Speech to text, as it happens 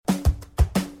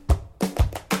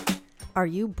Are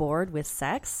you bored with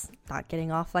sex? Not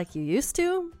getting off like you used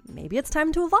to? Maybe it's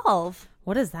time to evolve.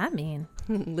 What does that mean?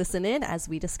 Listen in as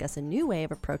we discuss a new way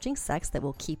of approaching sex that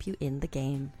will keep you in the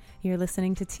game. You're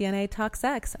listening to TNA Talk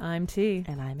Sex. I'm T.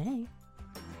 And I'm A.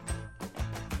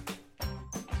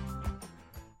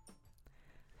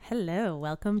 Hello,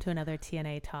 welcome to another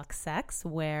TNA Talk Sex,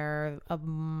 where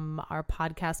our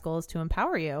podcast goal is to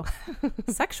empower you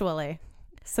sexually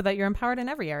so that you're empowered in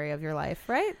every area of your life,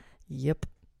 right? Yep.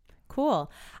 Cool.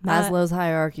 Maslow's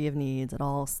hierarchy of needs. It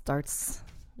all starts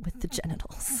with the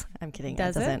genitals. I'm kidding.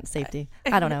 Does it doesn't. it? Safety.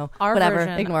 I don't know. Our Whatever.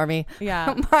 version, Ignore me.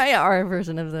 Yeah. Our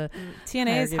version of the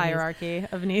TNA's hierarchy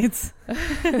of needs.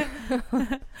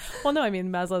 Well, no, I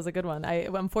mean, Maslow's a good one.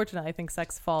 Unfortunately, I think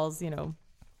sex falls,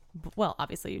 well,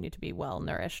 obviously you need to be well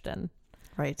nourished and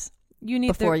right. You need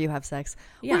before you have sex.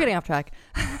 Yeah. We're getting off track.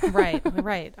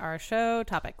 Right. Our show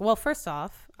topic. Well, first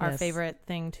off, our Yes. favorite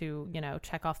thing to,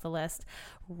 check off the list,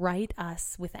 write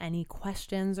us with any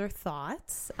questions or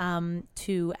thoughts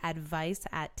to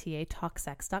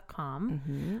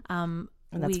advice@tatalksex.com.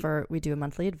 And that's we do a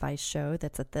monthly advice show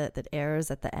that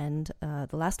airs at the end, the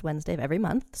last Wednesday of every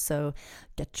month. So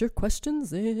get your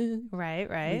questions in.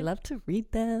 Right. We love to read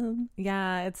them.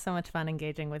 Yeah, it's so much fun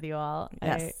engaging with you all.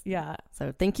 Yes. Yeah.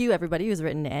 So thank you everybody who's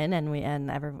written in, and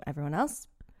everyone else.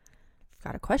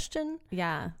 Got a question?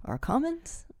 Yeah. Or a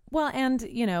comment? Well, and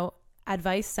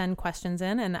advice, send questions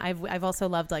in, and I've also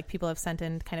loved people have sent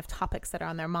in kind of topics that are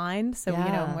on their mind, so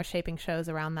Yeah. we're shaping shows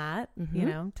around that,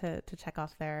 to check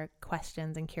off their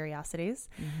questions and curiosities.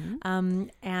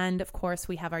 And of course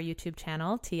we have our YouTube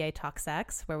channel, TA Talk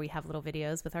Sex, where we have little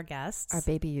videos with our guests. Our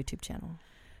baby YouTube channel.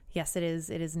 Yes, it is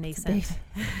nascent.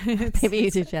 Baby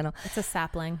YouTube channel. It's a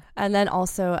sapling. And then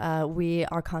also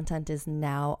our content is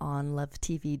now on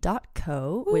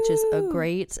lovetv.co, which is a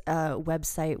great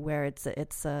website where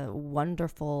it's a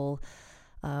wonderful,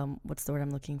 what's the word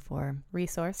I'm looking for?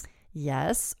 Resource.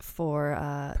 Yes, for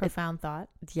profound thought.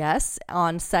 Yes,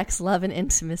 on sex, love, and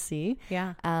intimacy.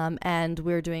 Yeah. And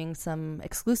we're doing some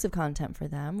exclusive content for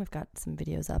them. We've got some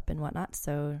videos up and whatnot.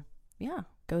 So yeah,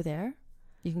 go there.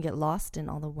 You can get lost in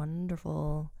all the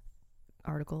wonderful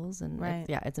articles and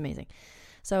it's amazing.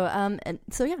 So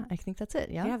yeah, I think that's it.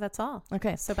 Yeah. Yeah, that's all.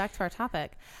 Okay. So back to our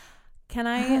topic.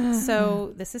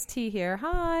 So this is T here.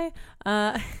 Hi.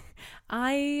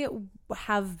 I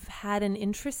have had an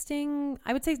interesting,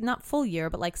 I would say not full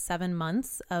year, but 7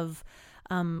 months of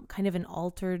kind of an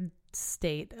altered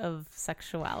state of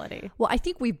sexuality. Well, I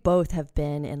think we both have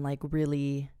been in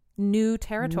really new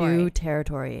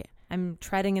territory. I'm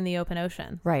treading in the open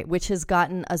ocean. Right, which has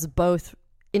gotten us both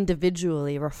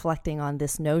individually reflecting on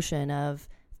this notion of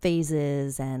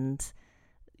phases and,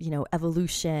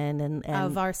 evolution and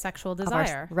of our sexual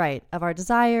desire. Of our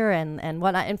desire and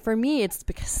whatnot. And for me, it's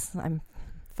because I'm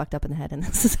fucked up in the head and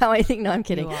this is how I think. No, I'm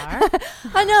kidding. You are?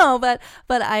 I know, but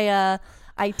I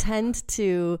tend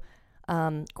to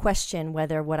question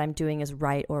whether what I'm doing is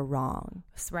right or wrong.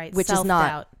 Right, which self-doubt. is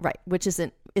not right, which is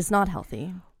not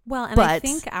healthy. Well, and I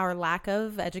think our lack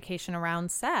of education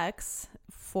around sex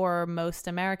for most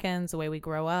Americans, the way we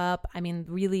grow up,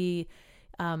 really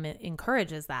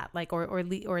encourages that,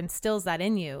 or instills that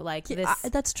in you, this.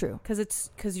 That's true.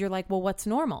 Because you're well, what's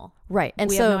normal? Right. And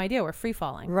we have no idea. We're free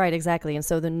falling. Right, exactly. And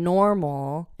so the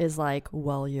normal is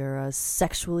well, you're a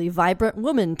sexually vibrant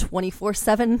woman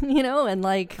 24/7, and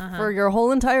for your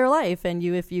whole entire life. And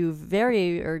if you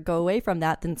vary or go away from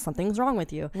that, then something's wrong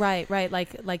with you. Right.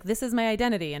 Like this is my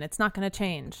identity and it's not going to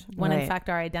change. When in fact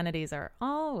our identities are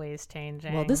always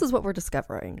changing. Well, this is what we're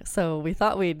discovering. So we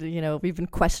thought we've been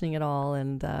questioning it all.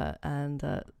 And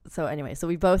so anyway, so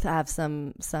we both have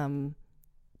some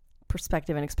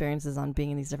perspective and experiences on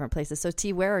being in these different places. So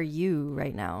T, where are you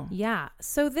right now? Yeah.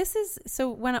 So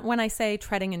when I say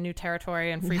treading in new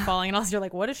territory and free falling and all, you're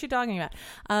what is she talking about?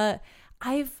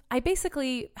 I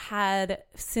basically had,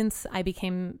 since I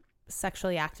became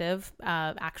sexually active,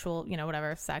 actual,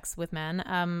 sex with men,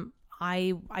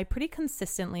 I pretty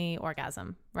consistently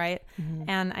orgasm, right? Mm-hmm.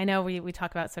 And I know we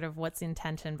talk about sort of what's the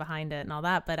intention behind it and all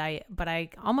that, but I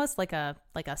almost like a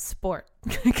sport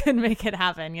could make it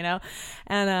happen, and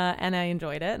I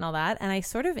enjoyed it and all that. And I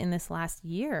sort of in this last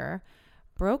year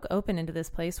broke open into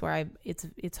this place where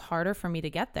it's harder for me to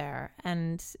get there,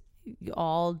 and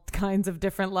all kinds of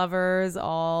different lovers,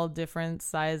 all different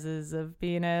sizes of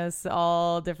penis,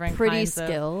 all different pretty kinds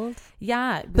skilled.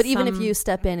 Yeah. But even if you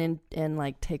step in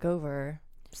and take over,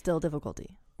 still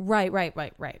difficulty. Right.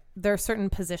 There are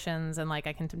certain positions and I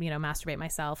can, masturbate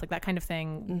myself, that kind of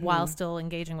thing, while still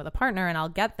engaging with a partner, and I'll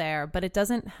get there, but it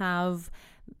doesn't have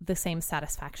the same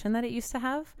satisfaction that it used to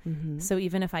have. Mm-hmm. So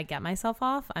even if I get myself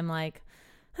off, I'm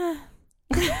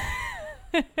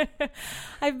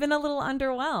I've been a little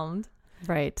underwhelmed.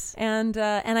 Right. And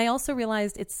I also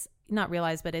realized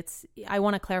I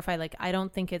want to clarify, like, I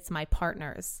don't think it's my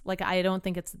partner's. Like, I don't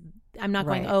think I'm not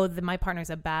going, my partner's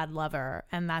a bad lover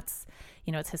and that's,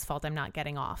 it's his fault I'm not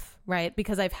getting off. Right.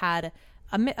 Because I've had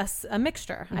a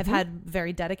mixture. Mm-hmm. I've had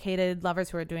very dedicated lovers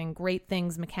who are doing great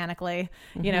things mechanically,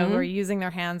 who are using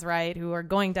their hands right, who are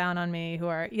going down on me, who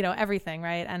are, everything.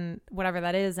 Right. And whatever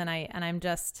that is. And I'm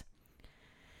just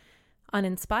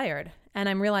uninspired. And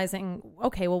I'm realizing,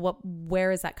 okay, well,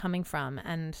 where is that coming from?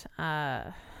 And,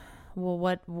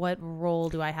 what role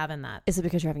do I have in that? Is it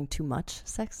because you're having too much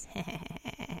sex?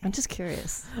 I'm just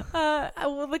curious.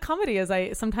 Well, the comedy is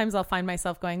sometimes I'll find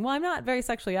myself going, well, I'm not very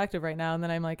sexually active right now. And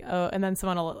then I'm like, oh, and then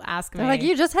someone will ask me. They're like,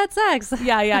 you just had sex.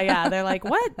 Yeah. They're like,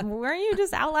 what? Weren't you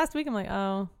just out last week? I'm like,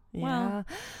 oh, yeah. Well.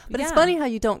 But it's funny how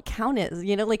you don't count it.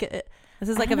 Like this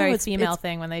is like a very female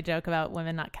thing when they joke about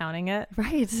women not counting it.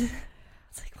 Right. It's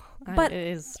like, it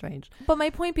is strange. But my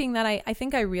point being that I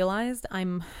think I realized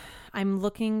I'm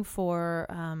looking for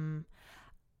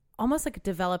almost like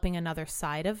developing another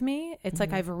side of me. It's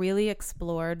like I've really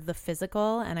explored the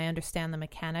physical and I understand the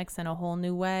mechanics in a whole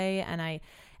new way, and I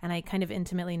kind of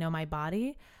intimately know my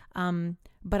body.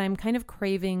 But I'm kind of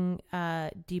craving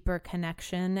deeper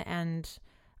connection, and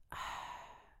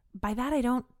by that I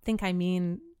don't think I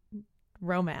mean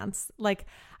romance. Like,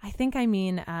 I think I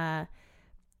mean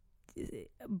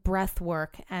breath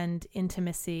work and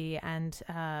intimacy and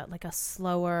like a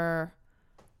slower,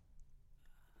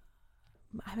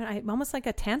 I'm almost like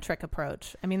a tantric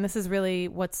approach. I mean, this is really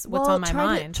what's on my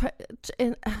mind.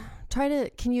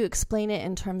 Can you explain it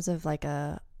in terms of like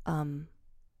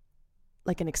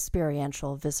like an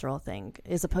experiential, visceral thing,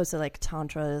 as opposed to like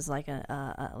tantra is like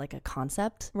a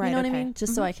concept, right? You know what I mean?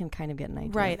 Just so I can kind of get an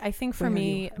idea. Right. I think for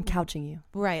me, I'm couching you.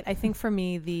 Right. I think for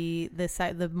me, the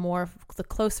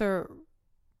closer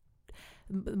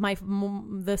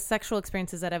the sexual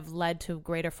experiences that have led to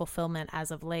greater fulfillment as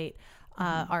of late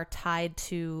are tied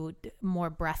to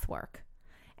more breath work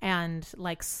and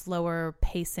like slower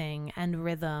pacing and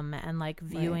rhythm, and like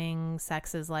viewing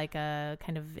sex as like a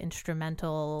kind of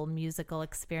instrumental musical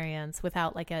experience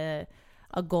without like a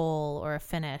goal or a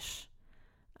finish.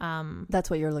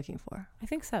 That's what you're looking for. I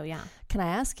think so. Yeah. Can I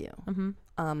ask you?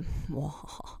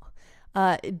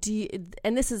 Do you,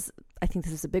 and I think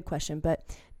this is a big question, but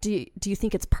do you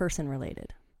think it's person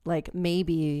related? Like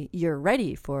maybe you're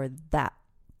ready for that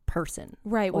person,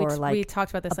 right? Or we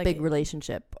talked about this, like a big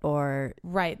relationship, or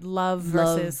love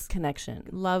versus connection,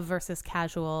 love versus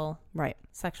casual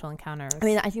sexual encounters. I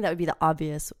mean, I think that would be the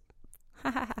obvious.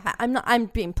 I'm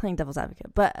playing devil's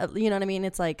advocate, but you know what I mean?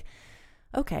 It's like,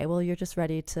 okay, well, you're just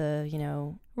ready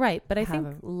to, right. But I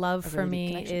think love for me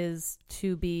connection is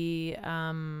to be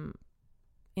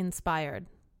inspired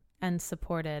and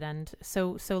supported. And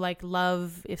so like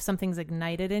love, if something's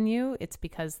ignited in you, it's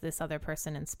because this other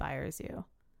person inspires you.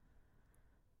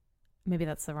 Maybe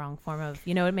that's the wrong form of,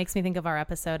 it makes me think of our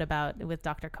episode with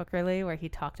Dr. Cookerly, where he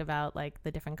talked about like the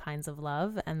different kinds of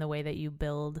love and the way that you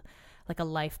build like a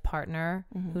life partner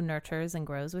who nurtures and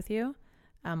grows with you.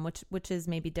 Which is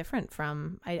maybe different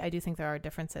from, I do think there are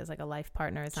differences. Like a life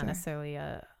partner is not necessarily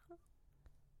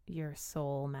your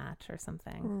soul match or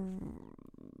something.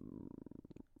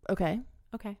 Okay.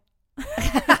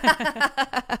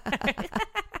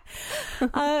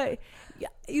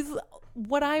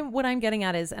 What I'm getting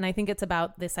at is, and I think it's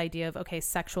about this idea of,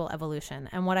 sexual evolution.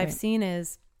 And what I've seen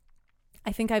is,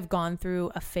 I think I've gone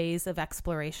through a phase of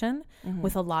exploration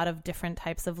with a lot of different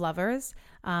types of lovers,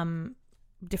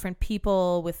 different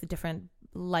people with different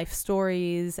life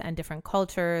stories and different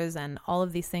cultures and all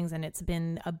of these things. And it's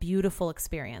been a beautiful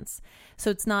experience.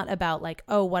 So it's not about like,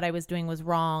 oh, what I was doing was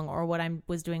wrong or what I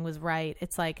was doing was right.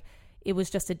 It's like, it was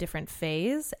just a different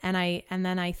phase. And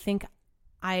then I think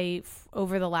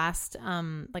over the last,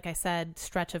 like I said,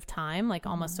 stretch of time, like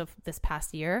almost of this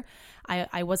past year,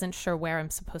 I wasn't sure where I'm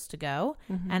supposed to go.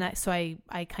 And so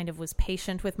I kind of was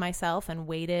patient with myself and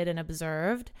waited and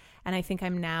observed. And I think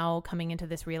I'm now coming into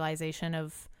this realization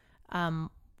of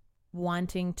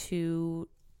wanting to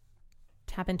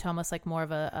tap into almost like more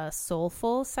of a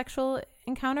soulful sexual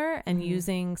encounter and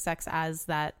using sex as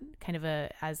that kind of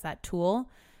as that tool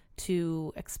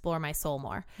to explore my soul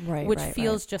more, which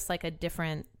feels just like a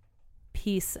different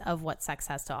piece of what sex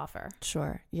has to offer.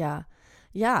 Sure. Yeah.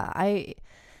 I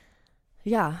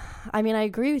mean, I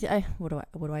agree with you. What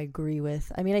do I agree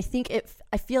with? I mean, I think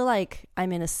I feel like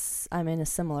I'm in a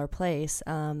similar place.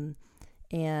 And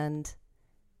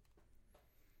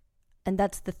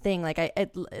that's the thing. Like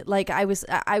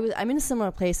I'm in a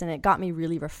similar place, and it got me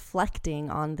really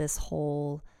reflecting on this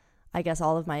whole I guess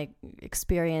all of my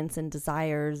experience and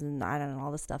desires and I don't know,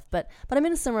 all this stuff. But I'm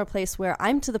in a similar place where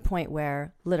I'm to the point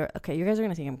where literally, okay, you guys are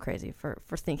going to think I'm crazy for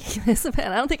thinking this. And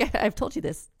I don't think I've told you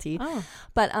this, T. Oh.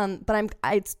 But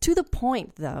it's to the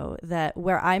point though that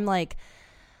where I'm like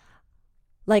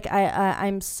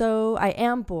I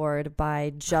am bored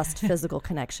by just physical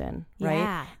connection, right?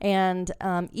 Yeah. And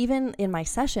even in my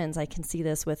sessions, I can see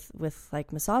this with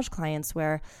like massage clients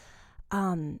where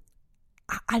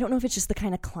I don't know if it's just the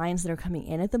kind of clients that are coming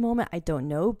in at the moment. I don't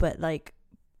know, but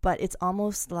it's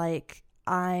almost like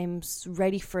I'm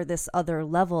ready for this other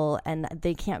level and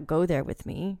they can't go there with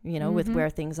me, you know, with where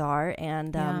things are.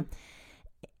 And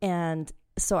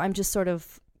so I'm just sort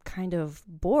of kind of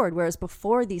bored. Whereas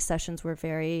before these sessions were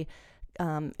very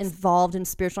involved in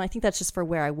spiritual. I think that's just for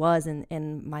where I was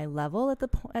in my level at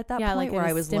that point like where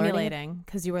I was stimulating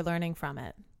because you were learning from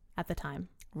it at the time.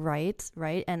 Right.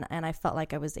 And I felt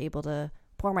like I was able to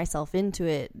pour myself into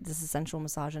it, this essential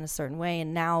massage in a certain way.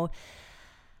 And now,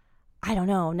 I don't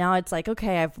know. Now it's like,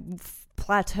 okay, I've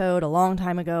plateaued a long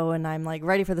time ago and I'm like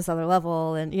ready for this other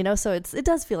level. And, you know, so it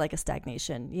does feel like a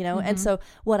stagnation, you know? And so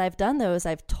what I've done though is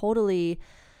I've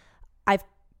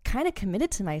kind of committed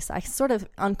to myself. I sort of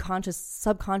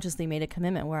subconsciously made a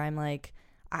commitment where I'm like,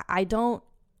 I'm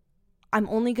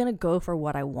only going to go for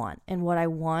what I want. And what I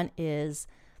want is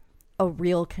a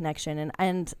real connection.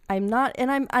 And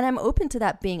I'm open to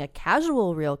that being a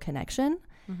casual real connection,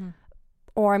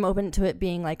 or I'm open to it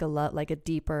being like a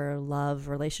deeper love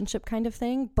relationship kind of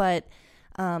thing. But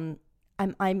I'm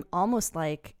almost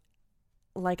like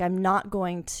I'm not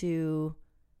going to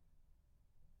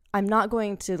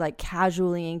like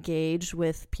casually engage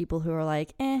with people who are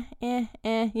like,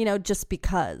 you know, just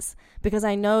because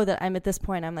I know that I'm at this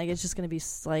point, I'm like, it's just going to be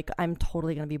like, I'm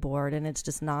totally going to be bored and it's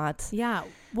just not. Yeah.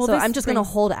 Well, so I'm just going to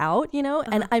hold out, you know,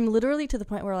 and I'm literally to the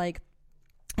point where like,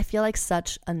 I feel like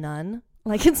such a nun.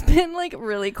 Like it's been like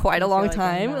really quite a long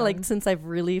time, like since I've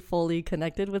really fully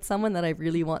connected with someone that I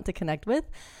really want to connect with.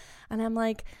 And I'm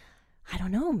like, I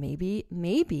don't know,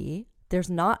 maybe there's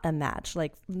not a match.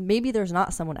 Like maybe there's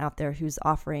not someone out there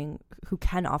who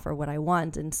can offer what I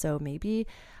want. And so maybe,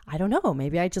 I don't know,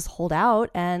 maybe I just hold out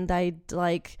and I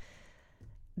like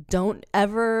don't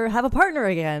ever have a partner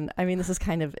again. I mean, this is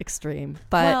kind of extreme,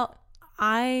 but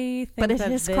I think but it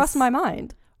has crossed my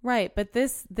mind. Right. But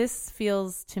this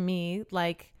feels to me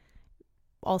like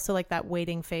also like that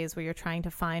waiting phase where you're trying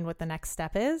to find what the next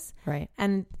step is. Right.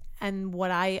 And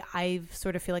what I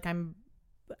sort of feel like I'm,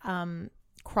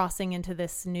 crossing into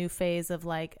this new phase of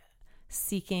like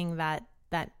seeking that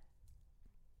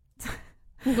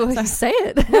Well, say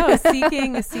it. No,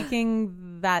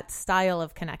 seeking that style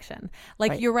of connection.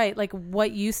 Like You're right. Like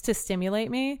what used to stimulate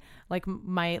me, like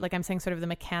I'm saying sort of the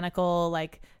mechanical,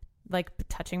 like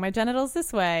touching my genitals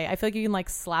this way. I feel like you can like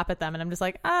slap at them and I'm just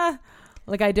like,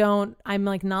 like I'm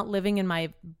like not living in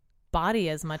my body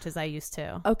as much as I used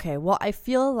to. Okay, well, I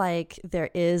feel like there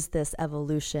is this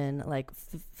evolution,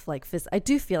 I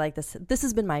do feel like this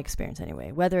has been my experience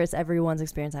anyway. Whether it's everyone's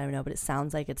experience, I don't know, but it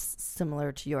sounds like it's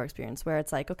similar to your experience, where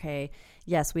it's like, okay,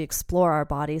 yes, we explore our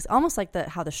bodies, almost like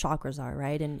how the chakras are,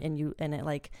 right? And it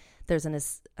like there's I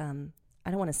don't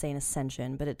want to say an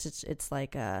ascension, but it's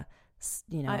like a,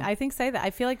 you know, I think say that. I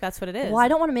feel like that's what it is. Well, I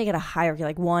don't want to make it a hierarchy,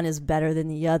 like one is better than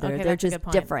the other. Okay, they're just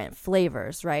different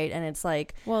flavors, right? And it's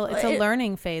like, well, it's a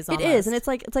learning phase. Almost. It is, and it's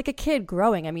like a kid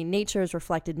growing. I mean, nature is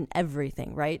reflected in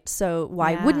everything, right? So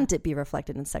why wouldn't it be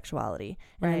reflected in sexuality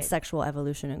and in sexual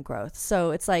evolution and growth? So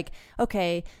it's like,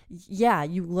 okay, yeah,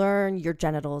 you learn your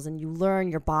genitals and you learn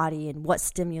your body and what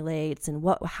stimulates and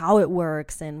how it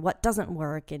works and what doesn't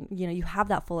work, and you know, you have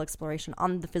that full exploration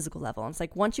on the physical level. And it's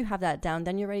like once you have that down,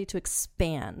 then you're ready to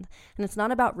expand. And it's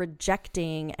not about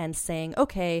rejecting and saying,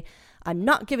 okay, I'm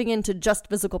not giving in to just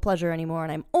physical pleasure anymore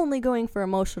and I'm only going for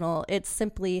emotional. It's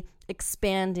simply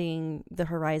expanding the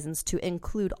horizons to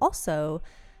include also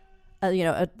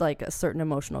like a certain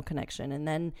emotional connection, and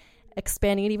then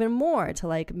expanding it even more to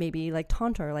like maybe like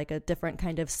tantra, like a different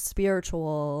kind of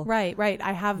spiritual right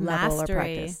I have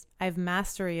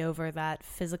mastery over that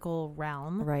physical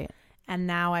realm, right? And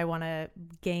now I want to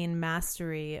gain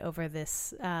mastery over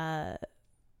this.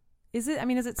 Is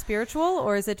it spiritual,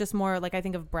 or is it just more like, I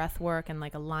think of breath work and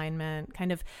like alignment,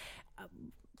 kind of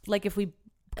like if we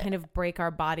kind of break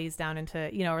our bodies down into,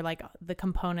 you know, or like the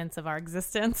components of our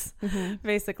existence,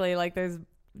 basically, like there's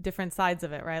different sides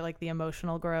of it, right? Like the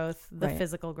emotional growth, the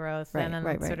physical growth, and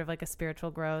then sort of like a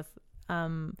spiritual growth,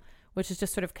 which is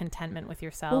just sort of contentment with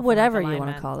yourself. Well, whatever you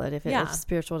want to call it. If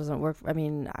spiritual doesn't work, I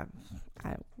mean,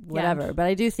 whatever. Yeah. But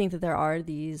I do think that there are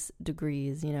these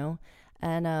degrees, you know,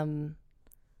 and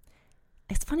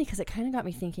it's funny because it kind of got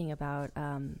me thinking about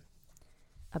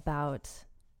about,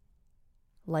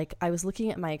 like, I was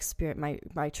looking at my experience,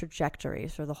 my trajectory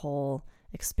for the whole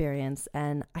experience,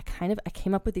 and I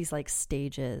came up with these like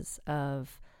stages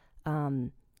of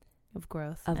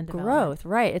growth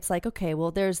right? It's like, okay,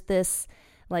 well, there's this,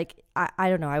 like, I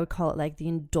don't know, I would call it like the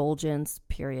indulgence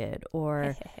period,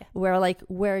 or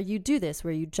where you do this,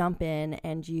 where you jump in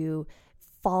and you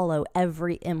follow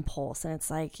every impulse, and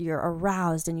it's like you're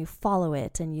aroused and you follow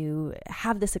it, and you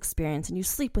have this experience, and you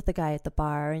sleep with the guy at the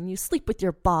bar, and you sleep with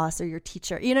your boss or your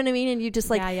teacher, you know what I mean? And you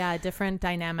just like different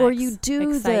dynamics, or you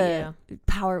do the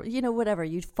power, whatever,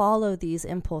 you follow these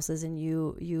impulses, and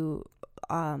you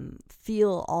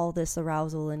feel all this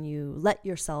arousal, and you let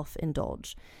yourself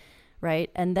indulge,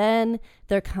 right? And then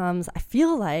there comes, I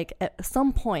feel like at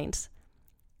some point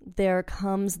there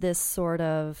comes this sort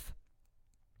of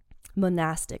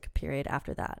monastic period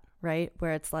after that, right?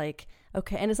 Where it's like,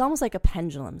 okay, and it's almost like a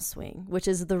pendulum swing, which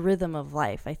is the rhythm of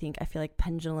life. I feel like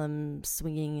pendulum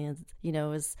swinging is,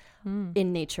 is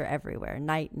in nature everywhere,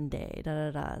 night and day,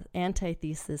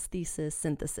 antithesis, thesis,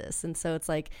 synthesis. And so it's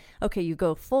like, okay, you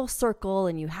go full circle,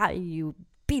 and you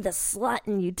be the slut,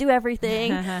 and you do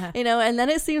everything, and then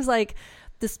it seems like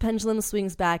this pendulum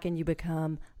swings back, and you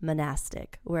become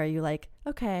monastic, where you like,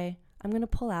 okay, I'm going to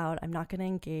pull out. I'm not going to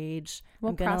engage.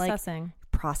 Well, I'm going processing.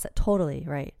 Process. Totally.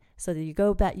 Right. So that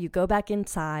you go back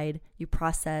inside, you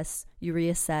process, you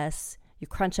reassess, you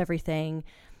crunch everything.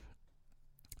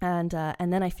 And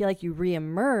then I feel like you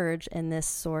reemerge in this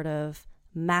sort of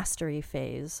mastery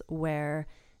phase where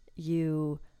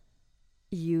you've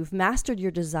mastered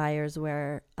your desires,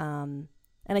 where, and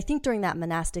I think during that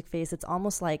monastic phase, it's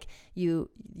almost like you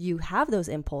have those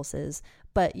impulses,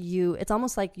 but it's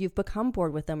almost like you've become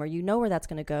bored with them, or you know where that's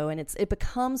going to go, and it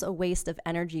becomes a waste of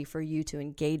energy for you to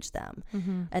engage them.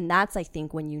 Mm-hmm. And that's, I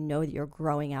think, when you know that you're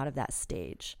growing out of that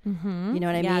stage. Mm-hmm. You know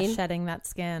what I mean? Yeah, shedding that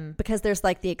skin. Because there's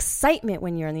like the excitement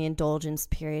when you're in the indulgence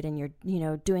period and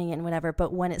you're doing it and whatever,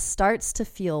 but when it starts to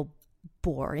feel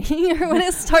boring, or when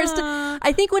it starts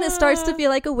to feel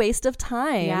like a waste of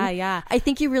time, I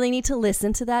think you really need to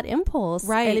listen to that impulse,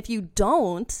 right? And if you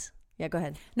don't, go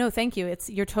ahead. No, thank you.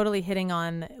 You're totally hitting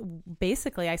on,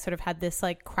 basically I sort of had this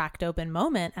like cracked open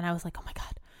moment, and I was like, oh my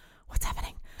God, what's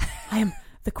happening? I am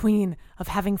the queen of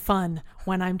having fun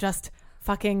when I'm just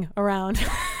fucking around.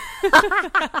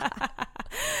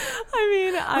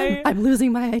 I'm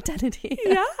losing my identity.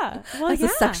 Yeah. Well, as a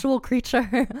sexual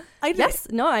creature. I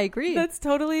agree. That's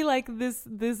totally like this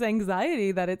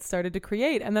anxiety that it started to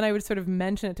create. And then I would sort of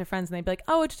mention it to friends, and they'd be like,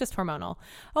 oh, it's just hormonal.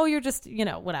 Oh, you're just,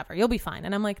 whatever, you'll be fine.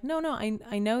 And I'm like, no,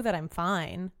 I know that I'm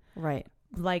fine. Right.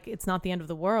 Like, it's not the end of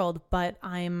the world, but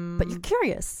you're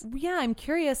curious. Yeah, I'm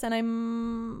curious, and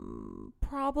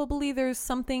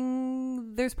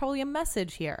there's probably a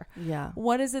message here. Yeah.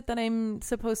 What is it that I'm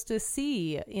supposed to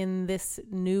see in this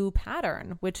new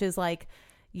pattern, which is like,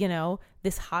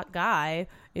 this hot guy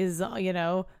is,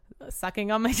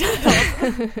 sucking on my genitals.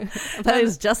 That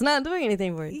is just not doing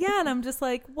anything for you. Yeah, and I'm just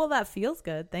like, well, that feels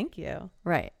good. Thank you.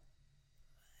 Right.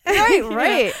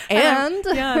 Right. And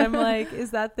I'm like,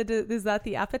 is that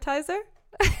the appetizer?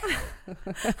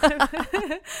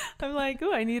 I'm like,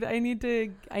 oh, I need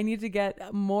to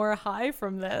get more high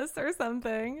from this or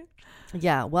something.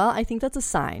 Yeah, well, I think that's a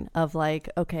sign of like,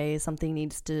 okay, something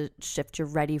needs to shift. You're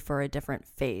ready for a different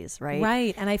phase, right?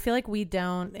 Right. And I feel like we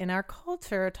don't in our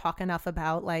culture talk enough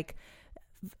about like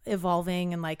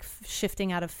evolving and like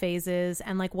shifting out of phases,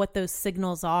 and like what those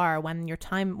signals are when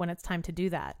it's time to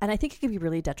do that. And I think it can be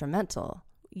really detrimental.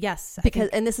 Yes.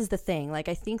 And this is the thing, like,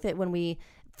 I think that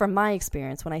from my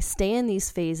experience, when I stay in these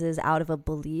phases out of a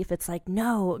belief, it's like,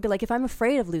 no, like if I'm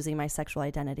afraid of losing my sexual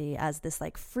identity as this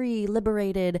like free,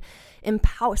 liberated,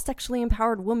 sexually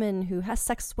empowered woman who has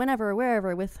sex whenever,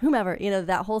 wherever, with whomever,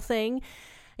 that whole thing,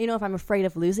 if I'm afraid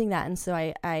of losing that. And so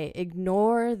I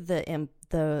ignore the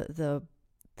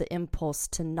impulse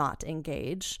to not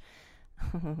engage.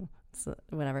 So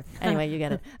whatever. Anyway, you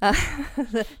get it.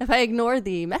 If I ignore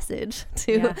the message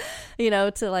to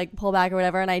like pull back or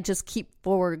whatever, and I just keep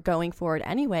going forward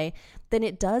anyway, then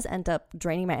it does end up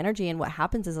draining my energy. And what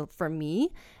happens is, for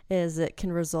me, is it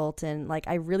can result in like,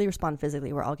 I really respond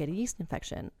physically, where I'll get a yeast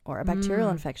infection or a bacterial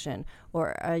infection or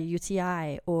a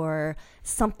UTI, or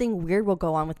something weird will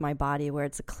go on with my body where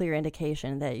it's a clear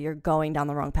indication that you're going down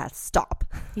the wrong path. Stop.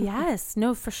 Yes,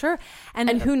 no, for sure.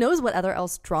 And who knows what other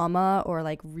else trauma or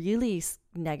like really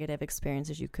negative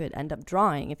experiences you could end up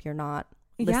drawing if you're not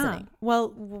listening. Yeah.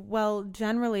 Well,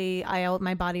 generally,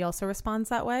 my body also responds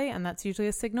that way, and that's usually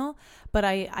a signal. But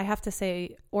I have to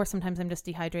say, or sometimes I'm just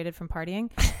dehydrated from partying.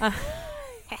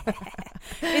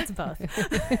 It's both.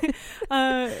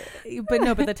 But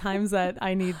the times that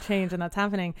I need change and that's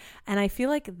happening. And I feel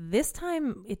like this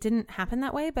time it didn't happen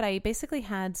that way, but I basically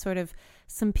had sort of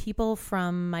some people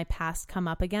from my past come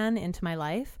up again into my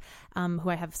life, who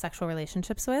I have sexual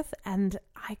relationships with. And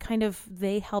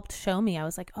they helped show me, I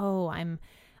was like, oh, I'm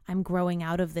growing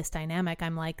out of this dynamic.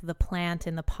 I'm like the plant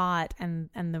in the pot, and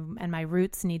my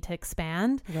roots need to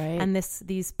expand. Right. And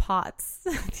these pots,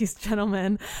 these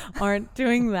gentlemen aren't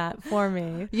doing that for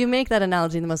me. You make that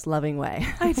analogy in the most loving way.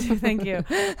 I do. Thank you.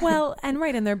 Well,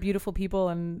 and they're beautiful people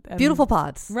and beautiful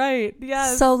pots. Right.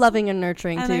 Yes. So loving and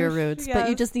nurturing and to your roots, yes. But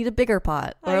you just need a bigger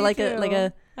pot or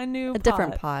a new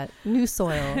different pot, new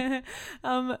soil.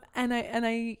 But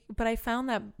I found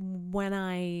that when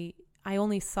I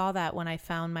only saw that when I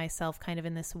found myself kind of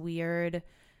in this weird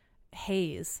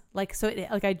haze.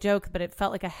 I joke, but it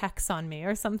felt like a hex on me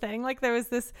or something. Like there was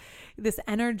this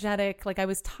energetic, like I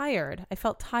was tired. I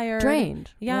felt tired.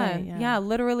 Drained. Yeah. Right, Yeah.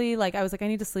 Literally, like I was like, I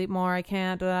need to sleep more. I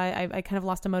can't. I kind of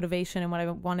lost a motivation in what I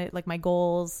wanted, like my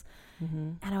goals.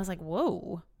 Mm-hmm. And I was like,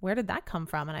 whoa, where did that come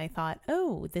from? And I thought,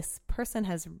 oh, this person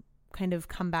has kind of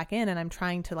come back in and I'm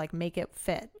trying to like make it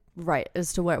fit. Right.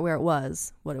 As to where it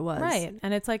was, what it was. Right.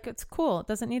 And it's like, it's cool. It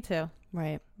doesn't need to.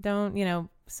 Right. Don't,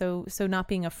 so not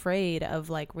being afraid of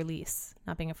like release,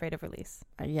 not being afraid of release.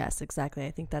 Yes, exactly.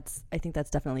 I think that's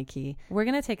definitely key. We're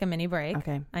going to take a mini break.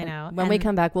 Okay. I know. When we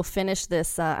come back, we'll finish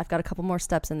this. I've got a couple more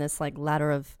steps in this like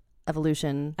ladder of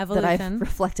evolution that I've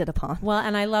reflected upon. Well,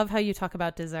 and I love how you talk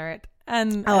about dessert.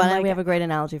 And we have a great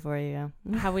analogy for you.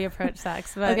 Yeah. How we approach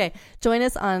sex. But okay. Join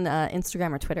us on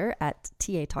Instagram or Twitter at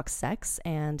TA Talks Sex.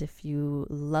 And if you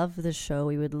love the show,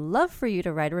 we would love for you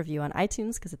to write a review on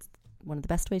iTunes because it's one of the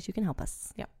best ways you can help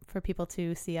us. Yeah. For people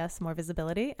to see us, more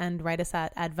visibility, and write us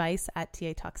at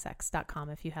advice@tatalksex.com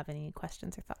if you have any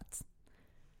questions or thoughts.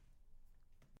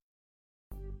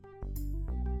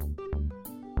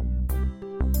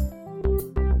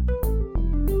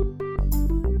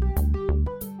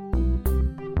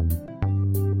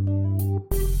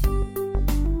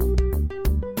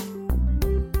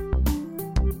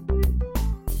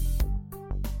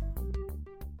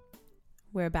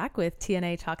 We're back with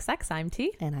TNA Talk Sex. I'm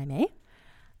T. And I'm A.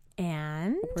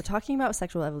 And we're talking about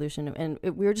sexual evolution. And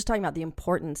we were just talking about the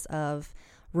importance of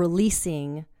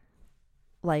releasing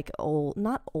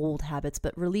not old habits,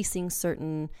 but releasing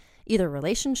certain either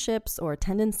relationships or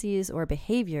tendencies or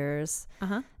behaviors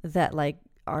that like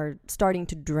are starting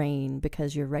to drain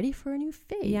because you're ready for a new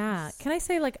phase. Yeah. Can I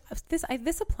say like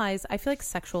this applies, I feel like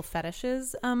sexual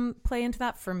fetishes play into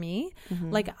that for me. Mm-hmm.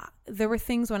 Like there were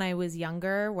things when I was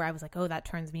younger where I was like, oh, that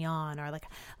turns me on, or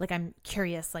like I'm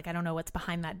curious, like I don't know what's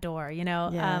behind that door, Yeah.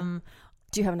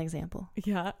 Do you have an example?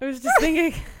 Yeah. I was just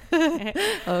thinking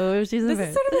oh, she's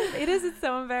embarrassed. It's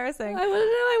so embarrassing. I want to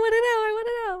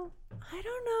know. I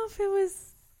don't know if it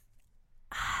was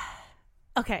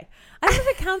okay. I don't know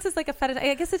if it counts as like a fetish.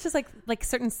 I guess it's just like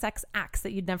certain sex acts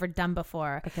that you'd never done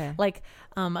before. Okay. Like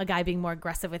a guy being more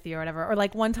aggressive with you or whatever. Or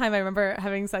like one time I remember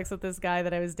having sex with this guy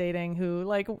that I was dating who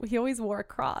like he always wore a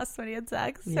cross when he had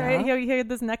sex. Yeah. Right? He had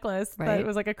this necklace that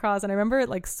was like a cross, and I remember it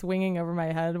like swinging over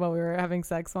my head while we were having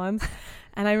sex once.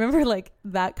 And I remember like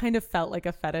that kind of felt like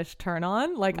a fetish turn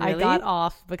on. Like really? I got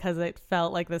off because it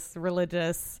felt like this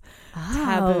religious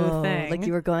taboo thing. Like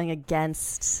you were going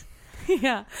against.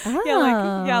 Yeah.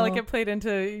 Oh. Like it played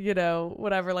into,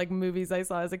 whatever like movies I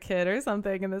saw as a kid or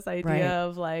something, and this idea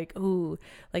of like, ooh,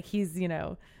 like he's,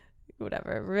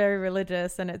 whatever, very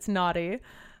religious and it's naughty.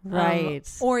 Right.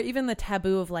 Or even the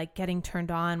taboo of like getting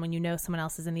turned on when someone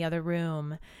else is in the other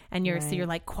room and so you're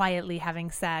like quietly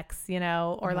having sex,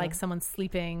 or like someone's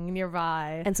sleeping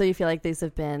nearby. And so you feel like these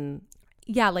have been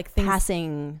like things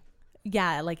passing.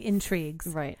 Yeah, like intrigues.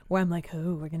 Right. Where I'm like,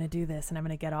 oh, we're going to do this and I'm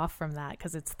going to get off from that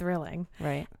because it's thrilling.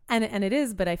 Right. And it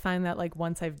is, but I find that like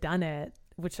once I've done it,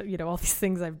 which, all these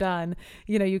things I've done,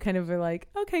 you kind of are like,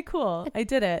 okay, cool, I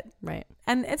did it. Right.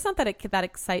 And it's not that that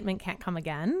excitement can't come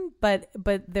again, but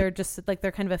they're just like,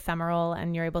 they're kind of ephemeral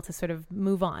and you're able to sort of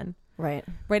move on. Right.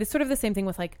 Right. It's sort of the same thing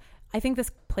with like, I think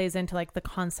this plays into like the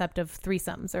concept of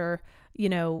threesomes or,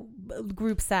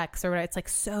 group sex or whatever. It's like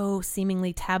so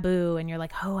seemingly taboo and you're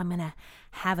like, oh, I'm going to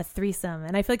have a threesome.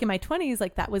 And I feel like in my 20s,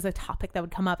 like that was a topic that would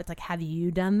come up. It's like, have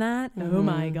you done that? Mm-hmm. Oh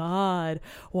my God,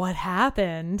 what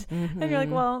happened? Mm-hmm. And you're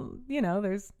like, well,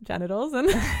 there's genitals and,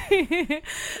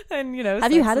 and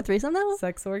have you had a threesome though?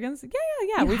 Sex organs.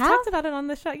 Yeah. We've talked about it on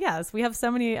the show. Yes. We have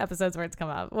so many episodes where it's come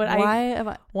up.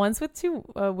 Once with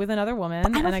another woman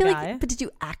and a guy. But did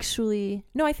you actually?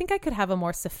 No, I think I could have a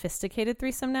more sophisticated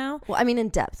threesome now. Well, I mean, in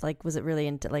depth, like, was it really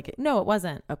into like? No, it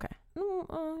wasn't. Okay.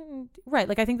 right.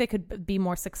 Like, I think they could be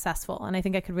more successful, and I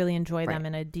think I could really enjoy them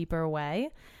in a deeper way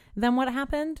than what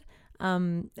happened.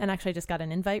 And actually I just got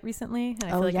an invite recently, and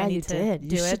I feel like I need to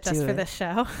do it just for this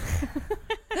show.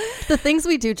 The things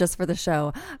we do just for the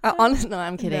show. Honestly, no,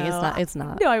 I'm kidding. No, it's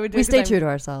not. No, I would do we stay true to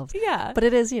ourselves. Yeah. But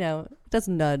it is, it does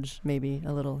nudge maybe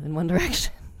a little in one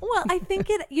direction. Well, I think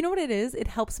you know what it is? It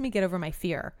helps me get over my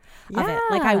fear of it.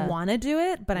 Like, I want to do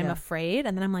it, but I'm afraid.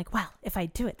 And then I'm like, well, if I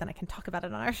do it, then I can talk about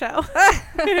it on our show.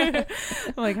 I'm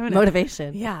like,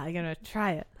 motivation. Yeah, I'm going to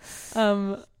try it.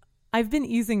 I've been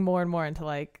easing more and more into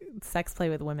like sex play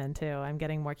with women too. I'm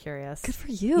getting more curious. Good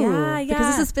for you. Yeah. Because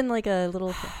this has been like a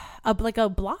little like a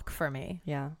block for me.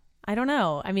 Yeah. I don't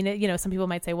know. I mean, some people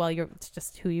might say, well, it's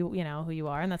just who you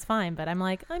are, and that's fine. But I'm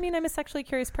like, I'm a sexually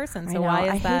curious person. So why is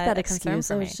that? I hate that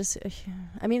excuse.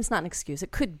 It's not an excuse.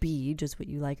 It could be just what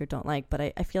you like or don't like. But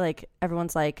I feel like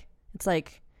everyone's like, it's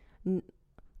like,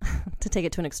 to take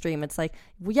it to an extreme, it's like,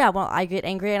 well, I get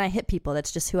angry and I hit people.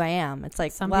 That's just who I am. It's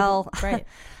like, people, right.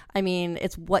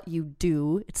 It's what you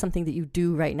do. It's something that you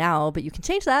do right now, but you can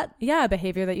change that. Yeah,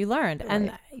 behavior that you learned. Right.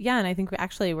 And I think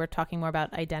we're talking more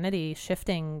about identity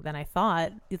shifting than I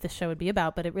thought the show would be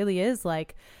about, but it really is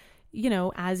like,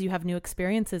 as you have new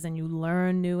experiences and you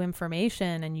learn new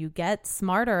information and you get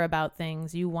smarter about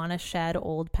things, you want to shed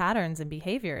old patterns and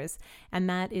behaviors. And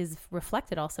that is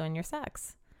reflected also in your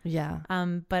sex. Yeah.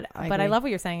 But I love what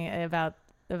you're saying about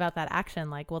that action.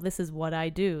 Like, well, this is what I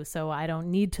do, so I don't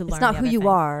need to learn. It's not who you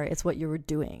are; it's what you were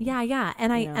doing. Yeah.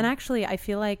 And actually, I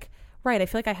feel like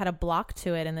I had a block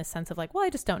to it in the sense of like, well,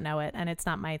 I just don't know it, and it's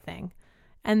not my thing.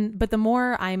 But the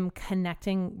more I'm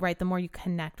connecting, right, the more you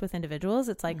connect with individuals,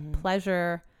 it's like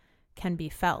pleasure can be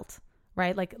felt,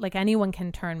 right? Like anyone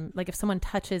can turn, like if someone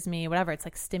touches me, whatever, it's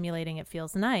like stimulating. It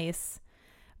feels nice,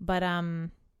 but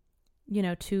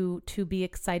to be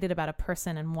excited about a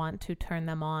person and want to turn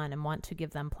them on and want to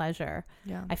give them pleasure,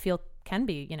 I feel can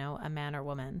be, a man or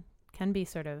woman, can be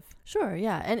sort of. Sure.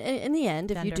 Yeah. And in the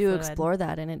end, if you do explore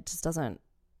that and it just doesn't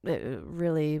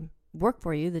really work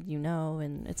for you, then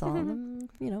and it's all,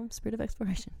 spirit of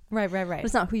exploration. Right. But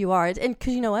it's not who you are. And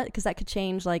because you know what? Because that could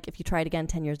change, like if you try it again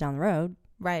 10 years down the road.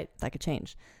 Right. That could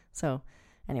change. So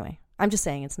anyway. I'm just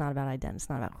saying it's not about identity. It's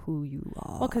not about who you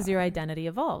are. Well, because your identity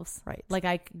evolves. Right.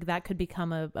 Like that could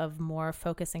become of more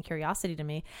focus and curiosity to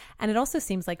me. And it also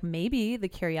seems like maybe the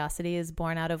curiosity is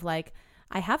born out of like,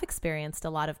 I have experienced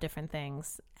a lot of different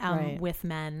things with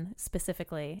men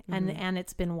specifically. And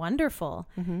it's been wonderful.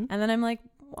 And then I'm like,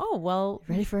 oh, well.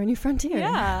 Ready for a new frontier.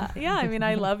 Yeah.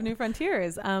 I love new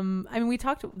frontiers. We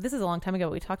talked, this is a long time ago,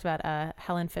 but we talked about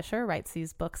Helen Fisher writes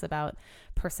these books about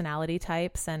personality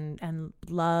types and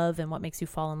love and what makes you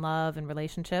fall in love and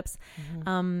relationships.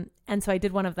 And so I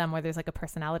did one of them where there's like a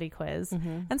personality quiz.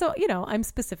 And so, I'm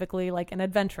specifically like an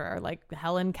adventurer, like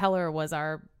Helen Keller was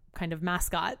our kind of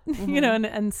mascot,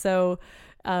 and so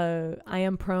I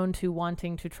am prone to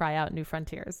wanting to try out new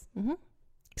frontiers.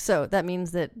 So that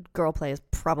means that girl play is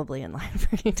probably in line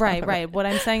for you. Right. What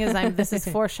I'm saying is this is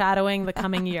foreshadowing the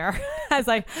coming year as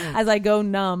I go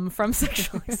numb from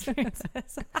sexual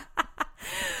experiences.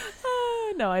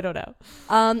 No, I don't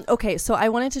know. Okay, so I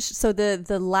wanted to so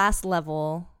the last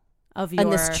level of in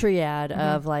this triad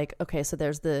of like, okay, so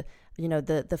there's the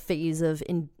the phase of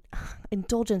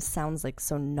indulgence sounds like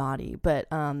so naughty, but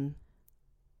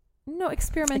no,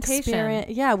 experimentation.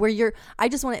 Where I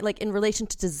just want it like in relation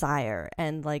to desire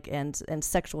and like and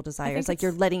sexual desires, like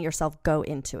you're letting yourself go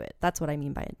into it. That's what I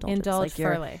mean by indulgence. Indulge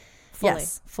like fully.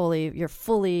 Yes, fully. You're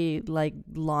fully like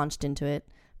launched into it.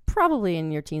 Probably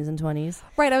in your teens and 20s.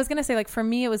 Right. I was going to say, like, for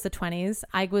me, it was the 20s.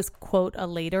 I was, quote, a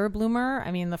later bloomer.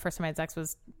 I mean, the first time I had sex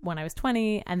was when I was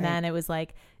 20. And then it was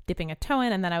like dipping a toe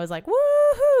in. And then I was like,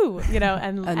 woohoo,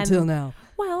 and until now.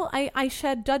 Well, I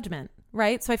shed judgment.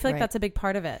 Right. So I feel like that's a big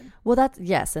part of it. Well,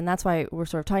 and that's why we're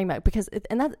sort of talking about it, because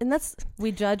that's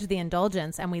we judge the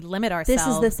indulgence and we limit ourselves.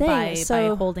 This is the thing.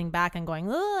 By holding back and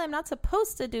going, oh, I'm not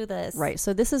supposed to do this. Right.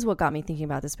 So this is what got me thinking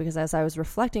about this, because as I was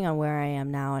reflecting on where I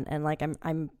am now and like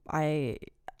I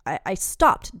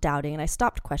stopped doubting and I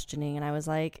stopped questioning and I was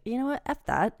like, you know what, F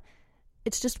that.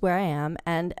 It's just where I am.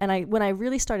 And when I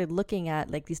really started looking at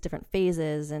like these different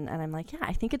phases and I'm like, yeah,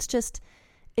 I think it's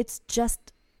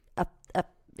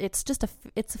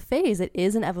a phase. It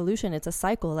is an evolution. It's a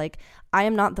cycle. Like I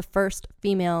am not the first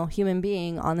female human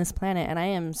being on this planet. And I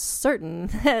am certain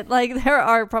that like there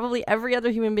are probably every other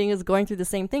human being is going through the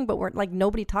same thing, but we're like,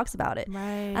 nobody talks about it. Right.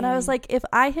 And I was like, if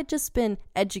I had just been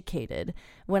educated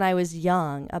when I was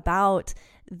young about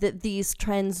that these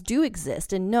trends do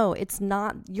exist, and no, it's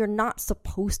not, you're not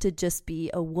supposed to just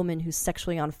be a woman who's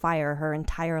sexually on fire her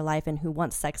entire life and who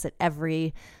wants sex at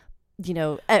every you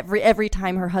know, every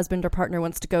time her husband or partner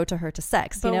wants to go to her to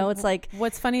sex. But, you know, it's like,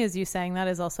 what's funny is you saying that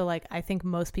is also like, I think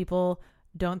most people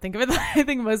don't think of it. I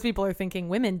think most people are thinking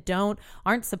women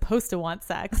aren't supposed to want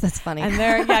sex. That's funny. And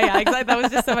they're exactly. That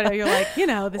was just so funny. You're like, you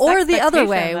know, this or the other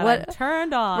way, what I'm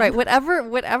turned on, right?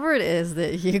 Whatever it is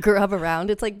that you grew up around,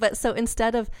 it's like. But so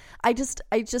instead of,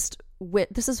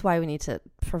 this is why we need to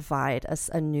provide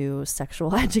a new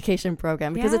sexual education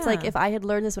program, because it's like, if I had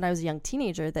learned this when I was a young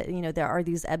teenager, that, you know, there are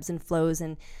these ebbs and flows,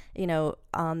 and, you know,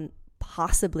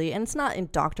 possibly, and it's not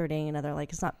indoctrinating another,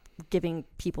 like, it's not giving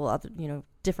people other, you know,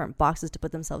 different boxes to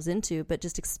put themselves into, but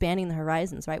just expanding the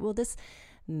horizons, right? Well,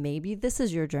 maybe this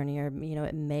is your journey, or, you know,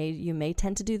 you may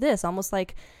tend to do this, almost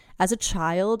like as a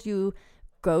child you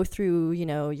go through, you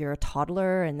know, you're a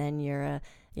toddler, and then you're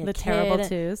the terrible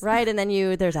twos, right? And then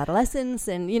there's adolescence,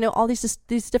 and, you know, all these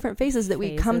different phases that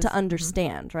we come to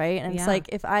understand, right? And it's like,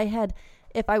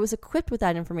 if I was equipped with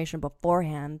that information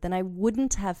beforehand, then I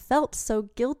wouldn't have felt so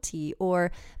guilty or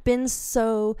been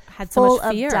so full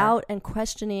of doubt and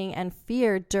questioning and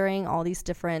fear during all these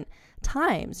different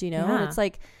times, you know? And it's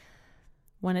like,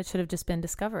 when it should have just been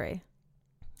discovery.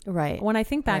 Right. When I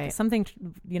think back, something,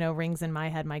 you know, rings in my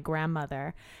head. My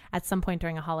grandmother at some point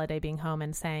during a holiday being home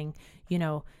and saying, you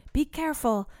know, be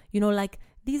careful, you know, like,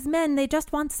 these men, they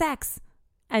just want sex.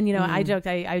 And, you know, I joked,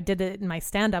 I did it in my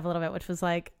stand-up a little bit, which was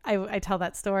like, I tell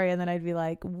that story, and then I'd be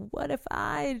like, what if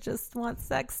I just want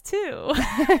sex too?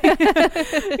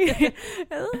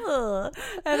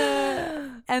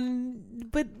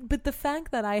 But the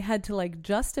fact that I had to, like,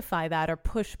 justify that or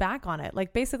push back on it,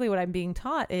 like, basically what I'm being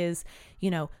taught is,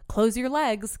 you know, close your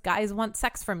legs, guys want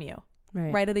sex from you.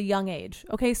 Right at a young age.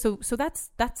 Okay, so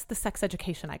that's the sex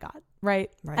education I got, right?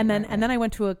 And then I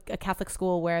went to a Catholic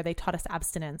school where they taught us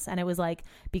abstinence, and it was like,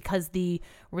 because the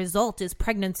result is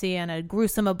pregnancy and a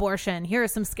gruesome abortion, here are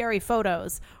some scary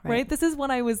photos, right? This is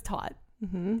what I was taught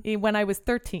when I was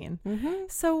 13.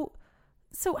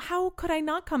 So how could I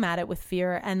not come at it with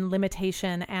fear and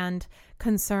limitation and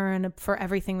concern for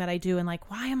everything that I do? And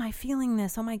like, why am I feeling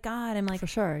this? Oh my God. I'm like, for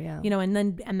sure. Yeah. You know, and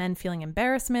then feeling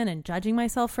embarrassment and judging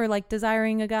myself for, like,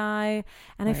 desiring a guy.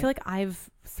 And I feel like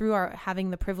through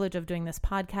having the privilege of doing this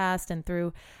podcast and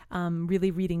through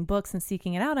really reading books and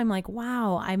seeking it out, I'm like,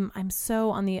 wow, I'm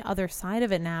so on the other side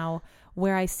of it now,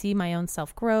 where I see my own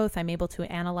self-growth. I'm able to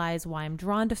analyze why I'm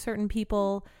drawn to certain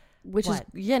people. Which is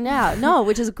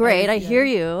great. I hear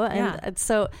you. And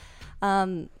so,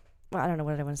 well, I don't know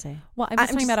what I want to say. Well, I'm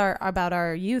just talking about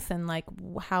our youth and, like,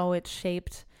 how it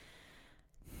shaped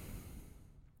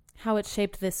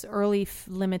this early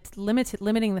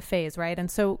limiting the phase, right?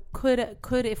 And so could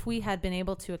if we had been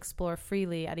able to explore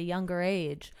freely at a younger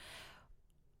age,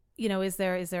 you know, is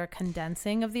there a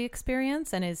condensing of the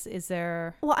experience, and is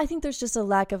there? Well, I think there's just a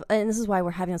lack of, and this is why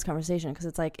we're having this conversation, because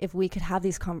it's like, if we could have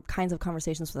these kinds of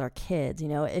conversations with our kids, you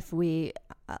know, if we,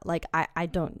 like,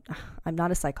 I'm not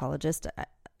a psychologist,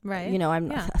 right? You know, I'm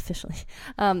not officially,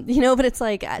 you know, but it's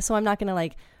like, so I'm not going to,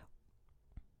 like,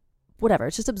 whatever.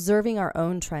 It's just observing our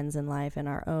own trends in life and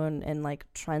our own, and,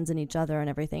 like, trends in each other and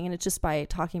everything, and it's just by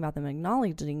talking about them,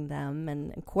 acknowledging them,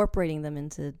 and incorporating them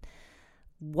into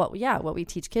what we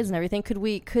teach kids and everything,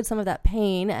 could some of that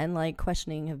pain and, like,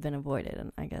 questioning have been avoided?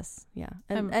 And I guess yes,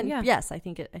 I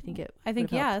think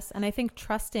yes, and I think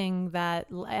trusting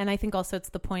that, and I think also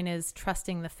the point is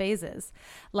trusting the phases,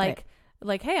 like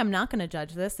hey, I'm not going to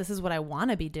judge this is what I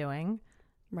want to be doing.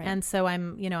 Right. And so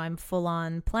I'm full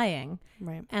on playing.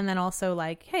 Right. And then also,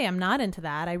 like, hey, I'm not into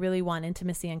that. I really want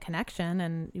intimacy and connection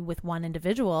and with one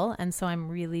individual. And so I'm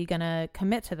really going to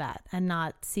commit to that and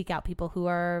not seek out people who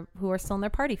are still in their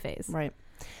party phase. Right.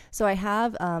 So I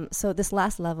have, so this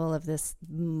last level of this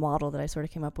model that I sort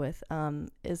of came up with,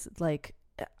 is like,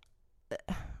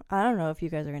 I don't know if you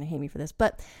guys are going to hate me for this,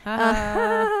 but,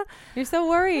 you're so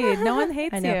worried. No one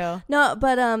hates you. No,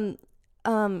 but,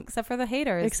 except for the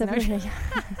haters.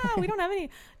 We don't have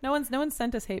any. No one's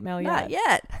sent us hate mail yet. Not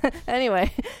yet.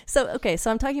 Anyway, so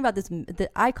I'm talking about this.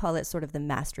 I call it sort of the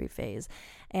mastery phase,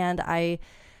 and I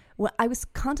was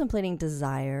contemplating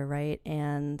desire, right?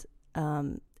 And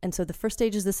so the first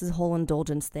stage is this whole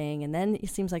indulgence thing, and then it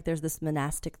seems like there's this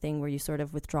monastic thing where you sort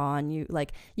of withdraw and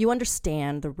you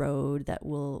understand the road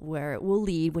where it will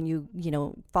lead when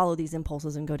you follow these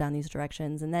impulses and go down these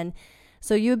directions, and then.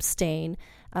 So you abstain,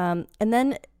 and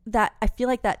then that, I feel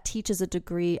like that teaches a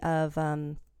degree of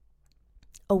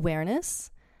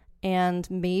awareness and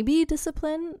maybe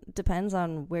discipline, depends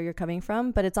on where you're coming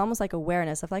from, but it's almost like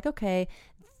awareness of, like, okay,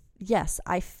 yes,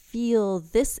 I feel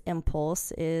this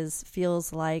impulse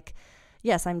feels like,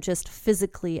 yes, I'm just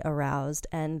physically aroused,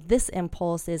 and this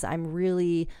impulse is I'm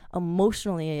really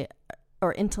emotionally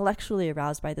or intellectually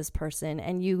aroused by this person,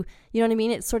 and you know what I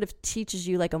mean? It sort of teaches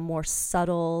you like a more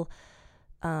subtle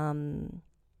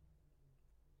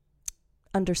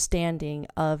understanding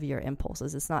of your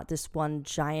impulses. It's not this one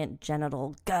giant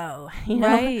genital go, you know?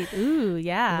 Right. Ooh,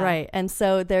 yeah. Right. And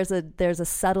so there's a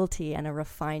subtlety and a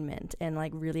refinement and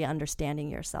like really understanding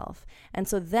yourself. And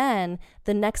so then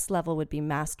the next level would be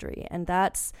mastery. And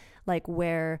that's like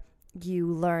where you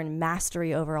learn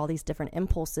mastery over all these different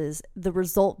impulses, the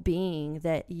result being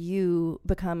that you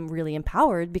become really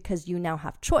empowered because you now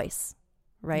have choice,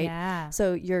 right? Yeah.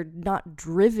 So you're not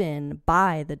driven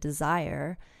by the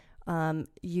desire.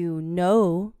 You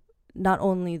know not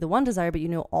only the one desire, but you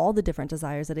know all the different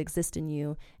desires that exist in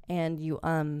you, and you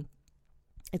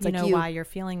it's you like know why you're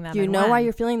feeling them. You know why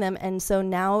you're feeling them, and so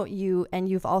now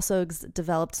you've also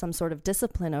developed some sort of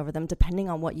discipline over them, depending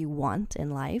on what you want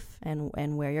in life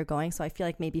and where you're going. So I feel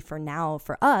like maybe for now,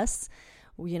 for us,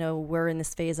 you know, we're in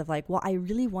this phase of like, well, I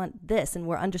really want this, and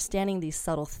we're understanding these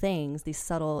subtle things, these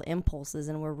subtle impulses,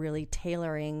 and we're really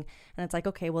tailoring. And it's like,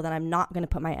 okay, well, then I'm not going to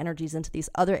put my energies into these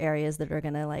other areas that are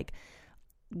going to like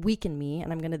weaken me,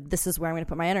 and this is where I'm going to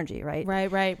put my energy, right?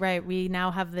 Right. We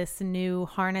now have this new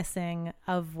harnessing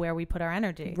of where we put our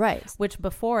energy. Right. Which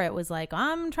before it was like,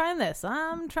 I'm trying this,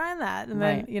 I'm trying that. And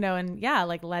then, you know, and yeah,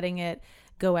 like letting it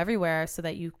go everywhere so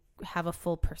that you have a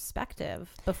full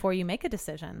perspective before you make a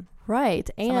decision. Right.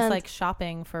 It's almost like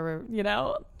shopping for, you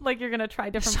know, like you're going to try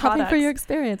different shopping products for your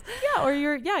experience. Yeah. Or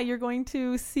you're going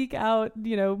to seek out,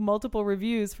 you know, multiple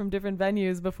reviews from different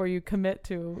venues before you commit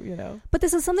to, you know. But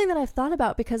this is something that I've thought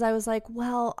about, because I was like,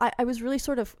 well, I was really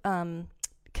sort of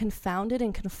confounded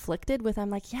and conflicted with, I'm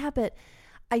like, yeah, but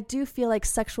I do feel like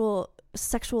sexual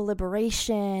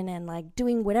liberation and like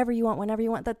doing whatever you want whenever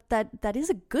you want, that is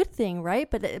a good thing,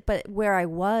 right? But where I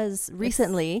was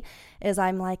recently is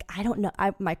I'm like, I don't know.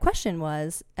 My question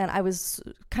was, and I was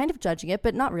kind of judging it,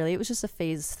 but not really. It was just a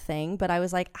phase thing. But I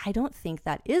was like, I don't think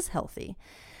that is healthy.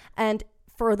 And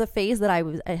for the phase that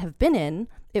I have been in,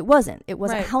 it wasn't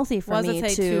right. Healthy for me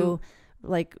to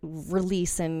like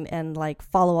release and like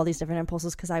follow all these different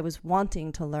impulses, because I was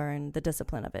wanting to learn the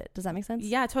discipline of it. Does that make sense?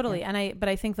 Yeah, totally. Yeah. And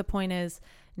I think the point is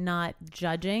not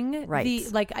judging.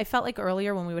 Right. Like I felt like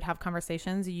earlier when we would have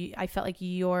conversations, I felt like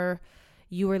you were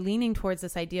leaning towards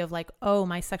this idea of like, oh,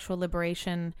 my sexual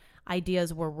liberation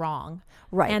ideas were wrong.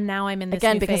 Right. And now I'm in this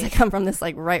again new because phase. I come from this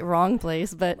like right wrong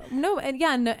place, but no, and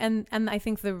yeah, no, and I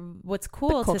think what's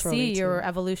cool to see your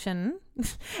evolution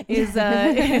is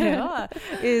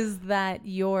is that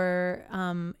you're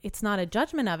it's not a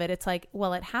judgment of it. It's like,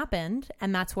 well, it happened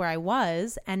and that's where I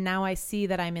was, and now I see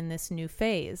that I'm in this new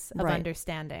phase of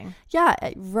understanding. Yeah,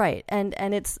 right. And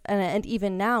it's and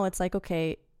even now it's like,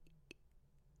 okay,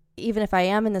 even if I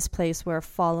am in this place where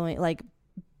following, like,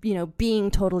 you know,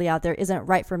 being totally out there isn't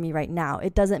right for me right now,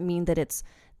 it doesn't mean that it's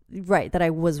right, that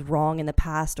I was wrong in the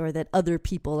past, or that other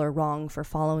people are wrong for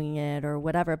following it or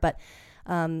whatever. But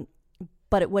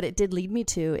what it did lead me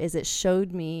to is it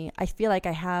showed me, I feel like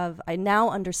I now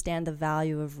understand the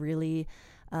value of really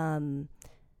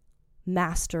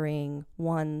mastering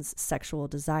one's sexual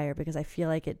desire, because I feel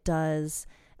like it does,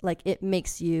 like it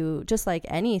makes you, just like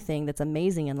anything that's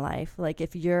amazing in life, like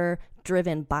if you're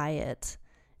driven by it,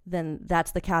 then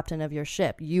that's the captain of your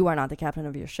ship. You are not the captain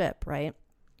of your ship, right?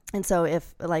 And so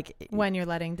if like when you're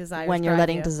letting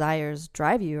desires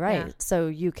drive you, right? Yeah. So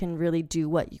you can really do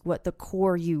what the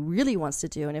core you really wants to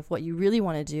do. And if what you really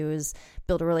want to do is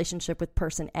build a relationship with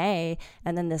person A,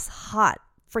 and then this hot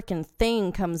freaking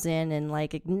thing comes in and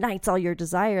like ignites all your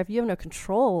desire, if you have no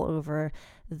control over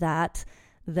that,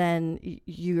 then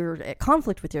you're at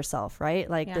conflict with yourself, right?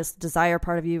 Like this desire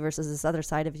part of you versus this other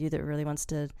side of you that really wants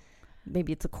to,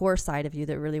 maybe it's a core side of you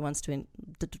that really wants to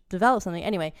develop something.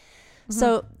 Anyway,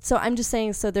 so I'm just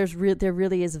saying, so there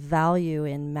really is value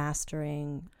in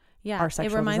mastering our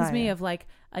sexual it reminds desire. me of like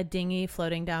a dinghy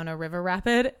floating down a river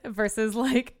rapid versus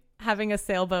like having a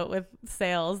sailboat with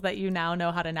sails that you now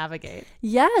know how to navigate.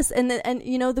 Yes. And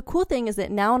you know, the cool thing is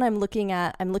that now when I'm looking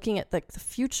at like the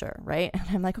future, right? And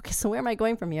I'm like, okay, so where am I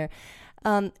going from here?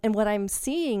 And what I'm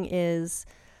seeing is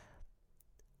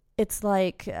it's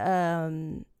like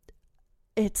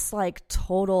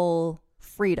total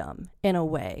freedom in a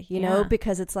way, you know,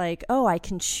 because it's like, oh, I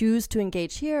can choose to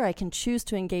engage here. I can choose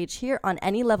to engage here on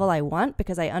any level I want,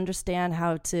 because I understand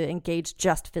how to engage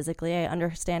just physically. I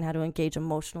understand how to engage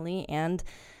emotionally. And,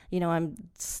 you know, I'm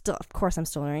still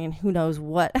learning, and who knows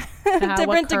what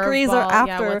different degrees are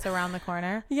after. Yeah, what's around the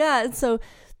corner. Yeah. And so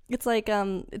it's like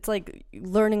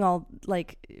learning all,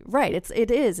 like, right. It's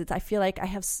I feel like I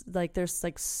have like, there's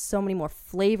like so many more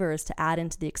flavors to add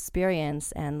into the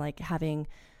experience, and like having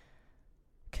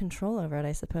control over it,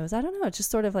 I suppose. I don't know. It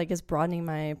just sort of like is broadening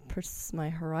my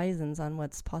horizons on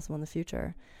what's possible in the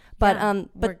future. But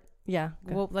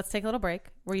well, let's take a little break.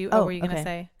 Were you going to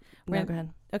say? No, go ahead.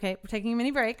 Okay, we're taking a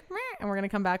mini break, and we're going to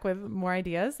come back with more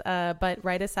ideas. But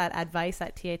write us at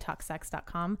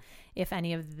advice@tatalksex.com if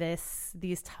any of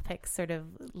these topics sort of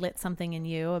lit something in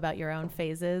you about your own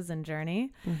phases and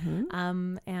journey.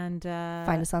 Mm-hmm. And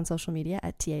find us on social media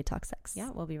at @tatalksex. Yeah,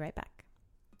 we'll be right back.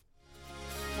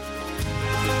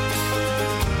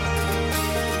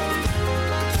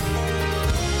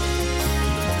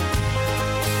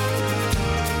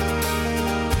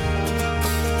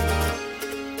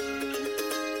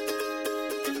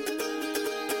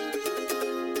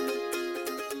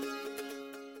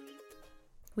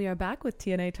 We are back with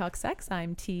TNA Talk Sex.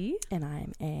 I'm T. And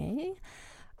I'm A.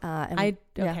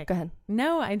 Go ahead.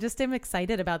 No, I just am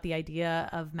excited about the idea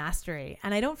of mastery.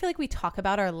 And I don't feel like we talk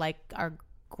about our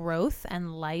growth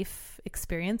and life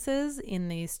experiences in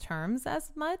these terms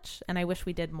as much. And I wish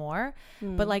we did more.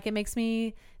 But like, it makes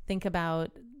me think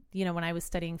about, when I was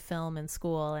studying film in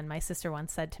school, and my sister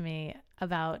once said to me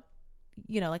about,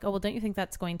 like, oh, well, don't you think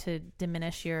that's going to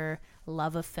diminish your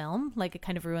love of film? Like, it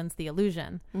kind of ruins the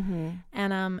illusion. Mm-hmm.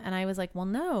 And I was like, well,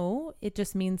 no, it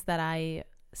just means that I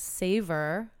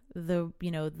savor the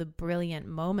brilliant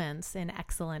moments in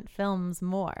excellent films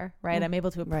more, right? I'm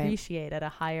able to appreciate at a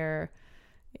higher,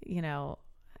 at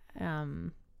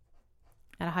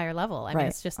a higher level. I mean,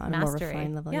 it's just on mastery. A more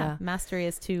refined level, yeah. Mastery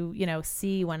is to,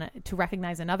 see to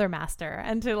recognize another master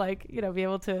and to be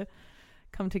able to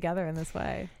come together in this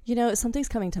way. Something's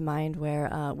coming to mind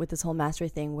where with this whole mastery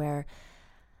thing, where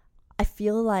I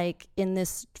feel like in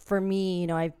this, for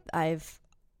me, I've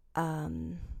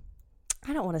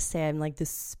I don't want to say I'm like this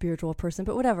spiritual person,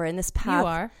 but whatever, in this path. You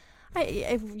are.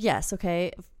 Yes,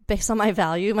 okay, based on my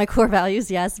core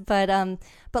values, yes, but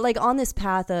like on this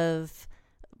path of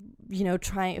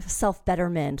trying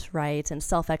self-betterment, right, and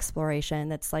self-exploration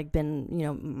that's like been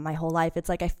my whole life. It's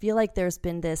like I feel like there's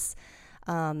been this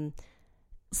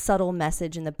subtle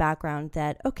message in the background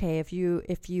that, okay, if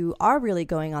you are really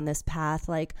going on this path,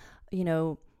 like,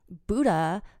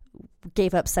 Buddha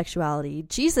gave up sexuality,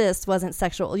 Jesus wasn't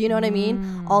sexual, you know what I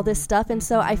mean, all this stuff. And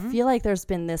so I feel like there's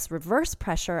been this reverse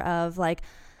pressure of like,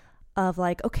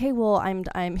 okay, well, I'm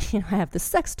I have this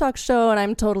sex talk show and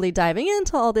I'm totally diving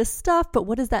into all this stuff, but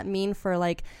what does that mean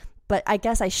for but I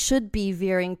guess I should be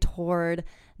veering toward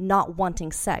not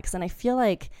wanting sex. And I feel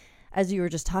like, as you were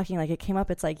just talking, like it came up,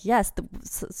 it's like, yes,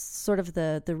 sort of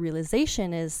the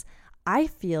realization is, I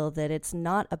feel that it's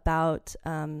not about,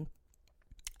 I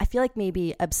feel like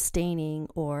maybe abstaining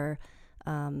or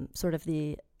sort of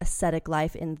the ascetic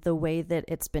life in the way that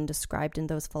it's been described in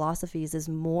those philosophies is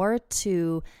more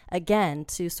to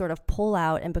sort of pull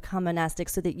out and become monastic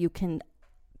so that you can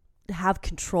have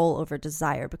control over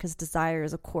desire, because desire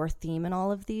is a core theme in all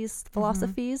of these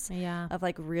philosophies of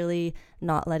like really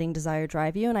not letting desire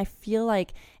drive you. And I feel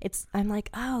like I'm like,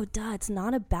 oh, duh, it's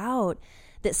not about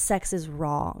that sex is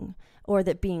wrong or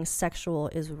that being sexual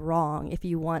is wrong if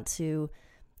you want to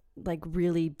like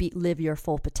really live your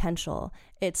full potential.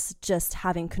 It's just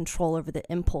having control over the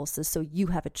impulses so you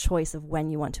have a choice of when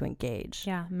you want to engage.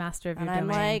 Yeah, master of your domain. I'm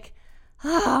like,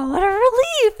 oh, what a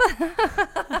relief.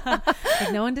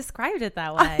 Like no one described it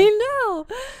that way. I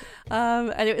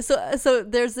know. Anyway, so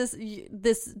there's this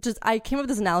just, I came up with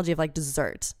this analogy of like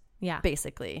dessert. Yeah.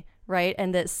 Basically. Right.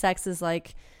 And that sex is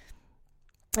like,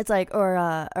 it's like,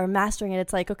 or mastering it.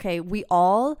 It's like, okay, we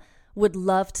all would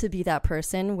love to be that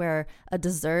person where a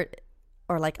dessert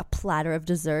or like a platter of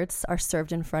desserts are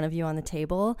served in front of you on the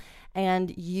table,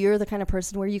 and you're the kind of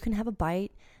person where you can have a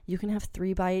bite, you can have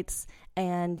 3 bites,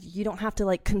 and you don't have to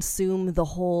like consume the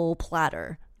whole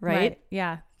platter, right?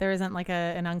 Yeah, there isn't like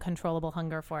an uncontrollable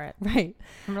hunger for it. Right.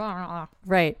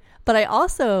 Right. But I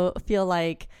also feel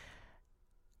like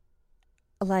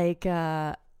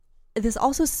this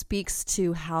also speaks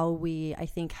to how we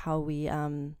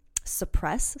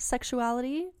suppress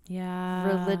sexuality,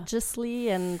 religiously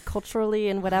and culturally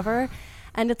and whatever.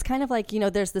 And it's kind of like,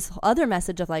 there's this other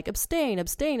message of like, abstain,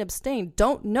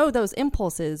 don't know those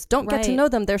impulses, don't get to know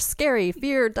them, they're scary,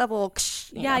 fear, devil.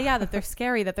 That they're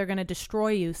scary, that they're going to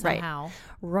destroy you somehow.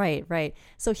 Right.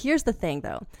 So here's the thing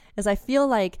though, is I feel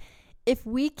like if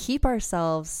we keep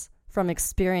ourselves from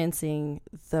experiencing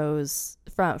those,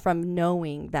 from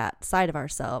knowing that side of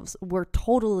ourselves, we're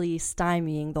totally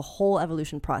stymieing the whole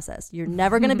evolution process. You're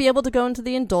never going to be able to go into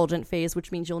the indulgent phase,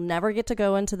 which means you'll never get to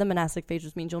go into the monastic phase,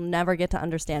 which means you'll never get to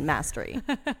understand mastery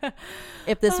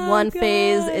if this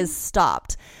phase is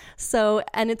stopped. So,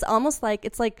 and it's almost like,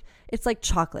 it's like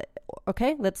chocolate.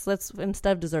 Okay, let's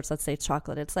instead of desserts, let's say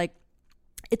chocolate. It's like,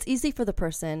 it's easy for the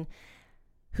person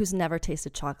who's never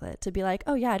tasted chocolate to be like,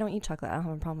 oh yeah, I don't eat chocolate. I don't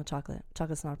have a problem with chocolate.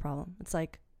 Chocolate's not a problem. It's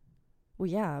like, well,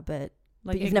 yeah, but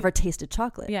you've never tasted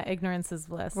chocolate. Yeah, ignorance is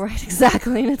bliss. Right,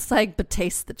 exactly. And it's like, but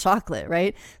taste the chocolate,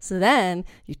 right? So then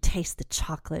you taste the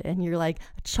chocolate and you're like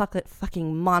a chocolate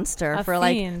fucking monster a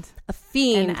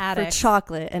fiend for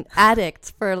chocolate, an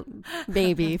addict for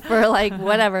maybe for like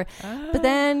whatever. But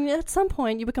then at some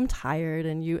point you become tired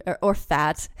and or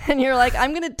fat and you're like,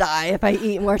 I'm going to die if I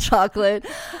eat more chocolate.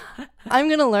 I'm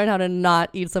going to learn how to not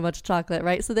eat so much chocolate,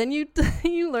 right? So then you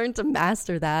learn to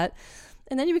master that.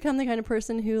 And then you become the kind of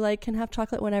person who like can have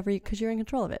chocolate whenever because you're in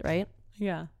control of it, right?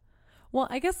 Yeah. Well,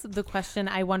 I guess the question,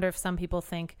 I wonder if some people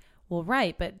think, well,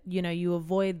 right, but you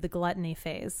avoid the gluttony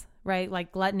phase, right?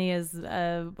 Like gluttony is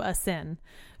a sin.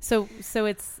 So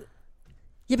it's...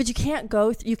 Yeah, but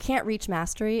you can't reach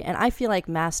mastery. And I feel like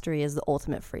mastery is the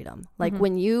ultimate freedom. Like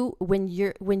when you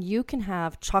can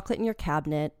have chocolate in your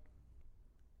cabinet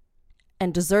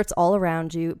and desserts all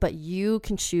around you, but you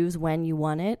can choose when you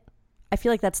want it. I feel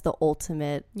like that's the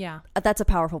ultimate. Yeah. That's a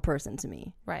powerful person to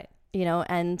me. Right.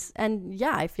 And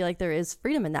yeah, I feel like there is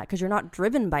freedom in that because you're not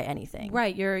driven by anything.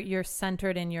 Right. You're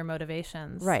centered in your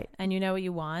motivations. Right. And you know what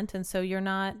you want. And so you're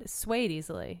not swayed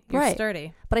easily. You're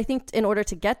sturdy. But I think in order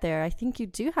to get there, I think you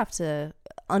do have to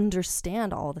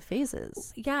understand all the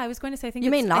phases. Yeah. I was going to say, I think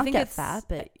you may not get fat,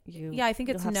 but you. Yeah. I think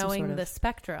it's knowing the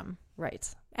spectrum. Right.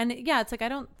 And yeah, it's like, I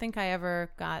don't think I ever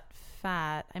got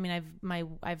fat. I mean,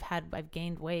 I've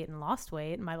gained weight and lost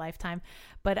weight in my lifetime,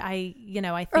 but I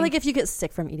think, or like if you get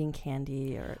sick from eating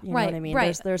candy or you know what I mean?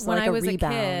 Right. There's when like I was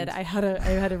rebound. a kid, I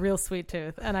had a real sweet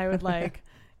tooth and I would like,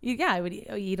 I would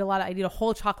eat a lot. I'd eat a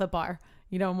whole chocolate bar,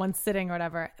 in one sitting or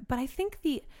whatever. But I think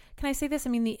can I say this? I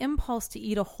mean, the impulse to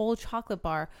eat a whole chocolate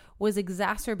bar was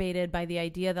exacerbated by the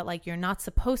idea that like, you're not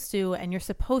supposed to, and you're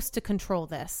supposed to control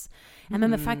this. And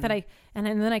then the fact that and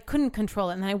then I couldn't control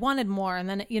it and then I wanted more. And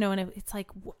then, and it's like,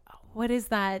 what is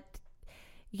that?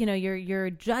 You're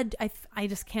judged. I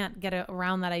just can't get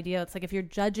around that idea. It's like, if you're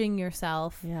judging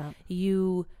yourself,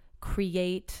 you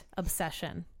create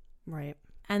obsession. Right.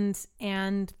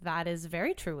 And that is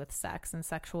very true with sex and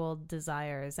sexual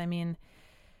desires. I mean,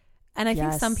 and I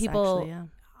think some people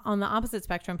on the opposite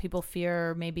spectrum, people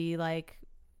fear maybe like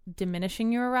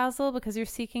diminishing your arousal because you're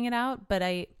seeking it out. But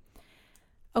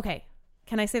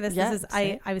can I say this? Yeah,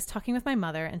 I was talking with my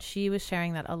mother and she was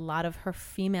sharing that a lot of her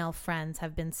female friends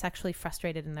have been sexually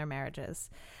frustrated in their marriages,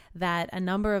 that a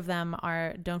number of them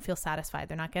don't feel satisfied.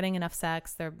 They're not getting enough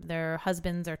sex. Their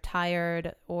husbands are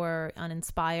tired or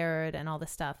uninspired and all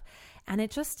this stuff. And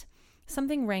it just,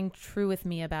 something rang true with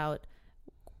me about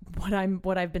what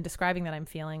I've been describing that I'm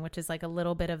feeling, which is like a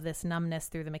little bit of this numbness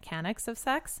through the mechanics of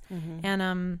sex.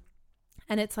 And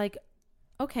it's like,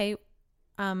 okay,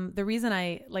 the reason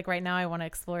I like right now I want to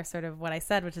explore sort of what I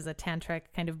said, which is a tantric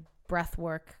kind of breath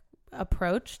work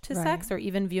approach to sex, or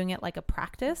even viewing it like a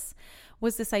practice,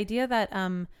 was this idea that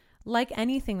like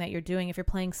anything that you're doing, if you're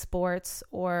playing sports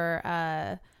or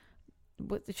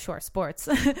sports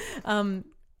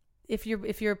if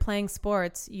you're playing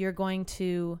sports, you're going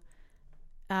to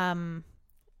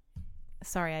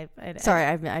sorry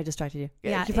I distracted you.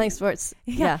 Yeah, if you're playing sports,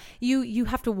 you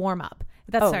have to warm up.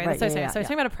 That's what I was saying. So I was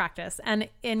talking about a practice, and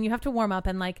you have to warm up,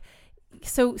 and like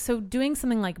so doing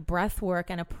something like breath work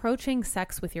and approaching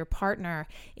sex with your partner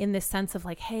in this sense of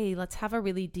like, hey, let's have a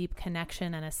really deep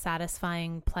connection and a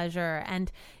satisfying pleasure.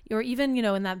 And or even,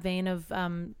 in that vein of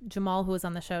Jamal, who was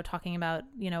on the show talking about,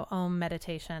 Om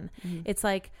meditation. It's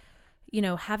like,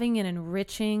 having an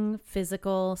enriching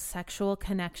physical sexual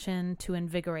connection to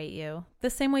invigorate you the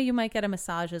same way you might get a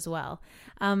massage as well.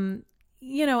 And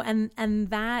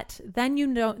that then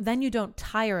you don't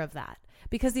tire of that,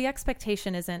 because the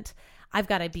expectation isn't, I've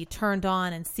got to be turned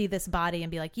on and see this body and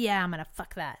be like, yeah, I'm going to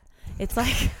fuck that. It's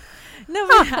like, no,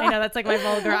 I know that's like my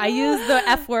vulgar. I use the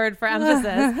F word for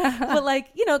emphasis, but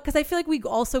like, because I feel like we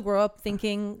also grow up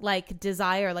thinking like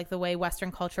desire, like the way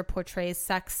Western culture portrays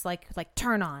sex, like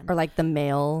turn on, or like the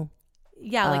male.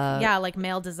 Like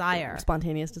male desire,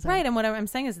 spontaneous desire. Right. And what I'm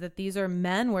saying is that these are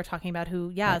men we're talking about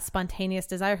who, spontaneous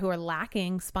desire, who are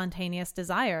lacking spontaneous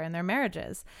desire in their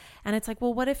marriages. And it's like,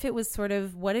 well, what if it was sort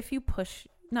of, what if you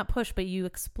but you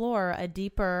explore a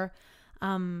deeper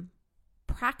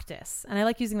practice? And I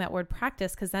like using that word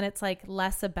practice because then it's like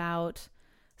less about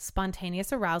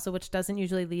spontaneous arousal, which doesn't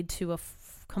usually lead to a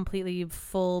completely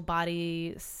full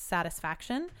body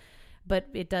satisfaction, but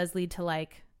it does lead to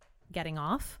like getting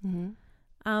off.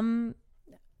 I mean,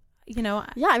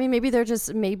 maybe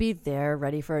they're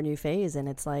ready for a new phase, and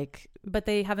it's like, but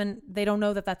they don't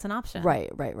know that that's an option.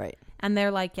 Right. And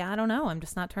they're like, yeah, I don't know, I'm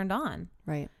just not turned on.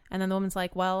 Right. And then the woman's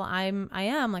like, well, I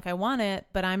am like, I want it,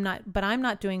 but I'm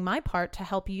not doing my part to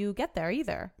help you get there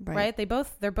either. Right.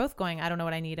 They're both going, I don't know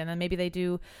what I need. And then maybe they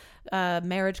do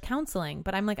marriage counseling,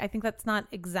 but I'm like, I think that's not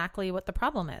exactly what the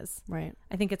problem is. Right.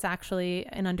 I think it's actually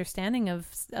an understanding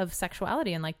of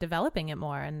sexuality and like developing it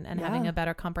more and having a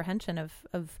better comprehension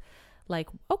of like,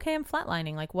 okay, I'm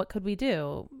flatlining. Like, what could we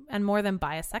do? And more than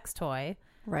buy a sex toy.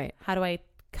 Right. How do I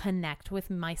connect with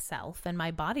myself and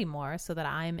my body more so that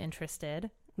I'm interested?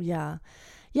 Yeah.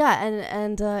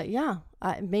 And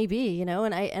maybe, you know,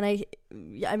 and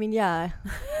I mean, yeah,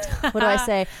 what do I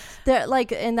say there?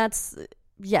 Like, and that's,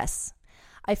 yes,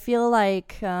 I feel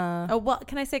like, well,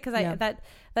 can I say, cause yeah.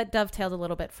 that dovetailed a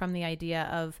little bit from the idea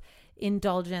of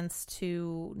indulgence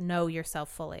to know yourself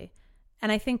fully.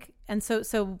 And I think, and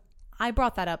so I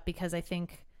brought that up because I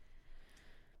think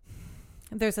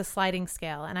there's a sliding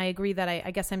scale, and I agree that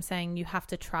I guess I'm saying you have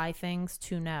to try things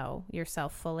to know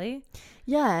yourself fully.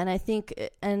 Yeah, and I think,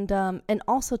 and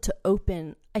also to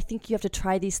open. I think you have to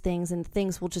try these things, and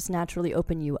things will just naturally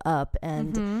open you up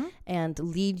and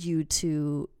lead you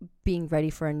to being ready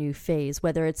for a new phase,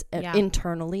 whether it's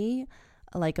internally,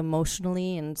 like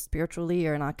emotionally and spiritually,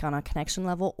 or not on a connection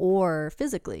level, or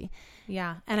physically.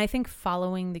 Yeah. And I think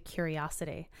following the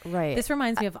curiosity. Right. This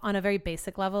reminds me of, on a very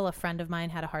basic level, a friend of mine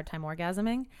had a hard time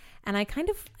orgasming. And I kind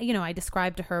of, you know, I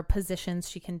described to her positions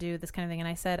she can do, this kind of thing. And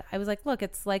I was like, look,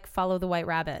 it's like follow the white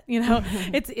rabbit. You know,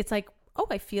 it's like, oh,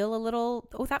 I feel a little,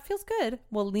 oh, that feels good.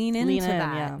 Well, lean into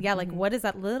that. Yeah. Like, what is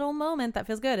that little moment that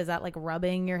feels good? Is that like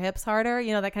rubbing your hips harder?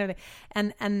 You know, that kind of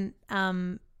thing.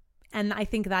 And I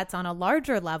think that's on a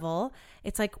larger level.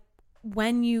 It's like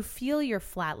when you feel you're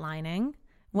flatlining,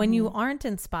 when you aren't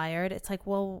inspired, it's like,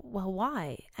 well,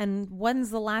 why? And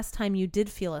when's the last time you did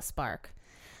feel a spark?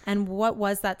 And what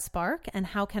was that spark? And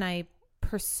how can I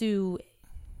pursue?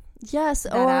 Yes,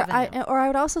 or I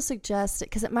would also suggest,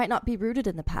 because it might not be rooted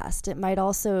in the past. It might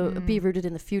also be rooted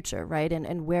in the future, right?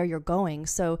 And where you're going.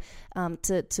 So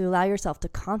to allow yourself to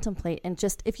contemplate, and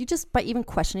just, if you just, by even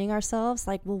questioning ourselves,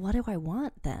 like, well, what do I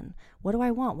want then? What do I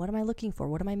want? What am I looking for?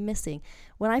 What am I missing?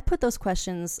 When I put those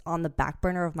questions on the back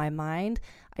burner of my mind,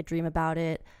 I dream about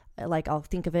it. Like, I'll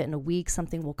think of it in a week,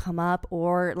 something will come up,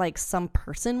 or like some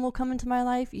person will come into my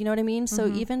life. You know what I mean? So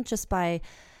even just by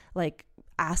like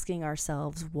asking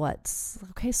ourselves what's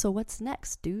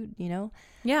next, dude, you know?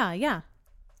 Yeah.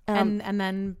 And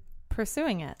then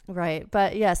pursuing it. Right.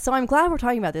 But yeah, so I'm glad we're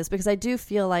talking about this, because I do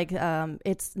feel like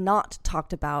it's not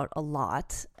talked about a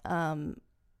lot.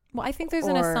 Well, I think there's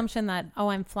an assumption that, oh,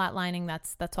 I'm flatlining.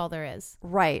 That's all there is.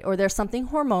 Right. Or there's something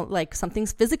like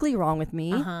something's physically wrong with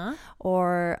me,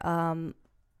 or I'm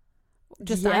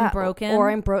broken, or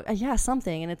I'm broke. Yeah,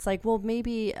 something. And it's like, well,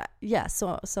 maybe,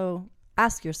 So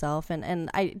ask yourself,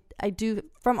 and I do,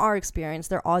 from our experience,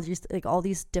 there are just like all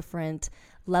these different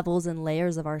levels and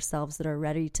layers of ourselves that are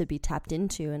ready to be tapped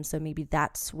into, and so maybe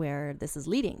that's where this is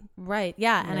leading. Right.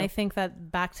 Yeah. And I think that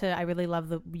back to, I really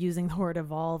love using the word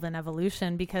evolve and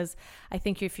evolution, because I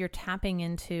think if you're tapping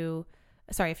into,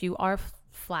 if you are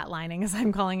flatlining, as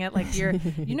I'm calling it, like you're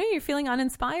feeling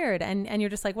uninspired, and you're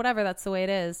just like, whatever, that's the way it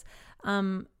is.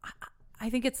 I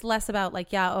think it's less about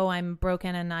like, I'm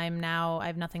broken and I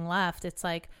have nothing left. It's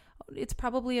like, it's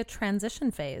probably a transition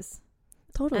phase.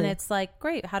 Totally. And it's like,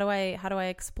 great. How do I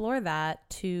explore that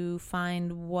to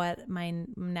find what my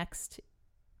next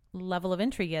level of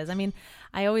intrigue is? I mean,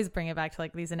 I always bring it back to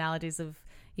like these analogies of,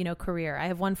 you know, career. I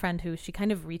have one friend who, she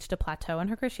kind of reached a plateau in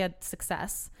her career. She had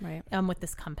success with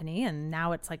this company, and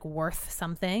now it's like worth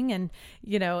something. And,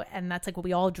 you know, and that's like what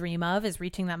we all dream of, is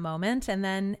reaching that moment.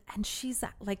 And she's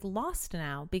like lost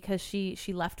now, because she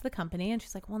left the company, and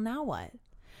she's like, well, now what?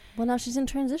 Well, now she's in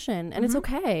transition, and it's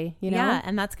okay, you know? Yeah,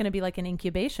 and that's going to be like an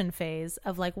incubation phase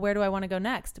of like, where do I want to go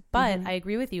next? But I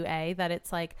agree with you, that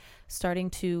it's like starting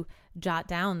to jot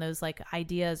down those like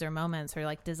ideas or moments or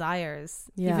like desires,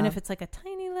 even if it's like a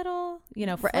tiny little, you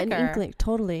know, flicker. An inkling,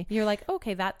 totally. You're like,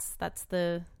 okay, that's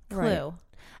the clue. Right.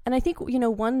 And I think, you know,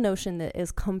 one notion that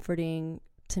is comforting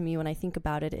to me when I think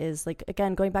about it is like,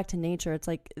 again, going back to nature, it's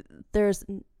like there's,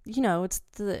 you know, it's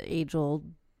the age-old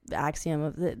axiom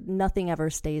of that nothing ever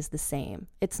stays the same.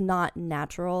 It's not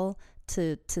natural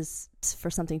for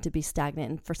something to be stagnant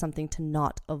and for something to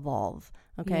not evolve.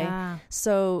 Okay. Yeah.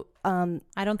 So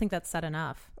I don't think that's said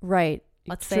enough. Right.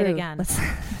 Let's say it again.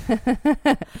 No,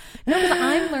 because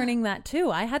I'm learning that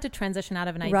too. I had to transition out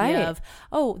of an idea of,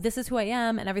 oh, this is who I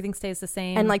am and everything stays the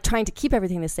same, and like trying to keep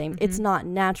everything the same. It's not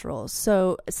natural.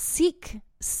 So seek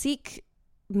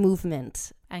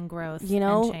movement and growth, you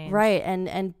know, and change. Right.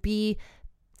 And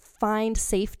find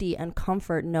safety and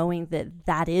comfort knowing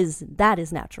that is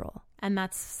natural. And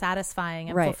that's satisfying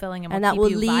and right. fulfilling and that will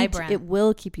keep you vibrant. It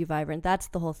will keep you vibrant. That's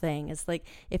the whole thing. It's like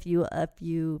if you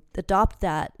adopt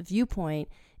that viewpoint,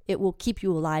 it will keep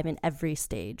you alive in every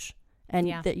stage.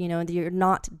 And that, you know, you're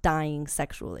not dying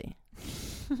sexually.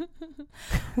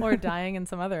 Or dying in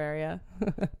some other area.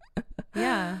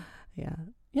 Yeah.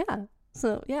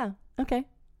 So okay,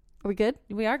 are we good?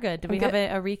 We are good. Did we have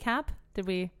a recap? Did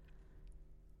we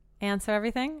answer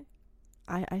everything?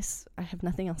 I have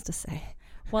nothing else to say.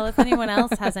 Well, if anyone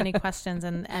else has any questions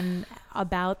and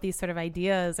about these sort of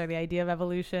ideas or the idea of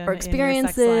evolution or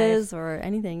experiences or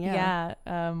anything,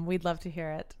 we'd love to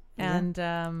hear it. And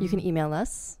you can email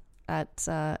us at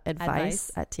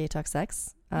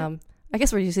advice@tatalksex. I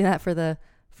guess we're using that for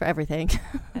everything.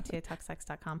 At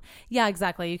tatalksex.com. Yeah,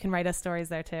 exactly. You can write us stories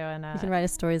there too. And you can write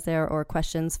us stories there or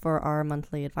questions for our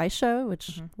monthly advice show,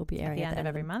 which will be airing at the end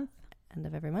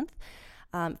of every month.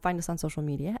 Find us on social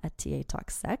media at TA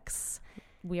Talk Sex.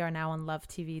 We are now on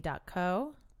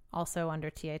lovetv.co, also under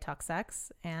TA Talk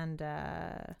Sex. And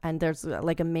there's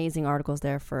like amazing articles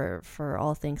there for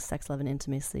all things sex, love, and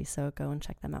intimacy. So go and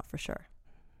check them out for sure.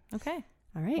 Okay.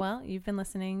 All right. Well, you've been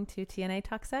listening to TNA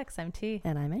Talk Sex. I'm T.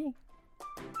 And I'm A.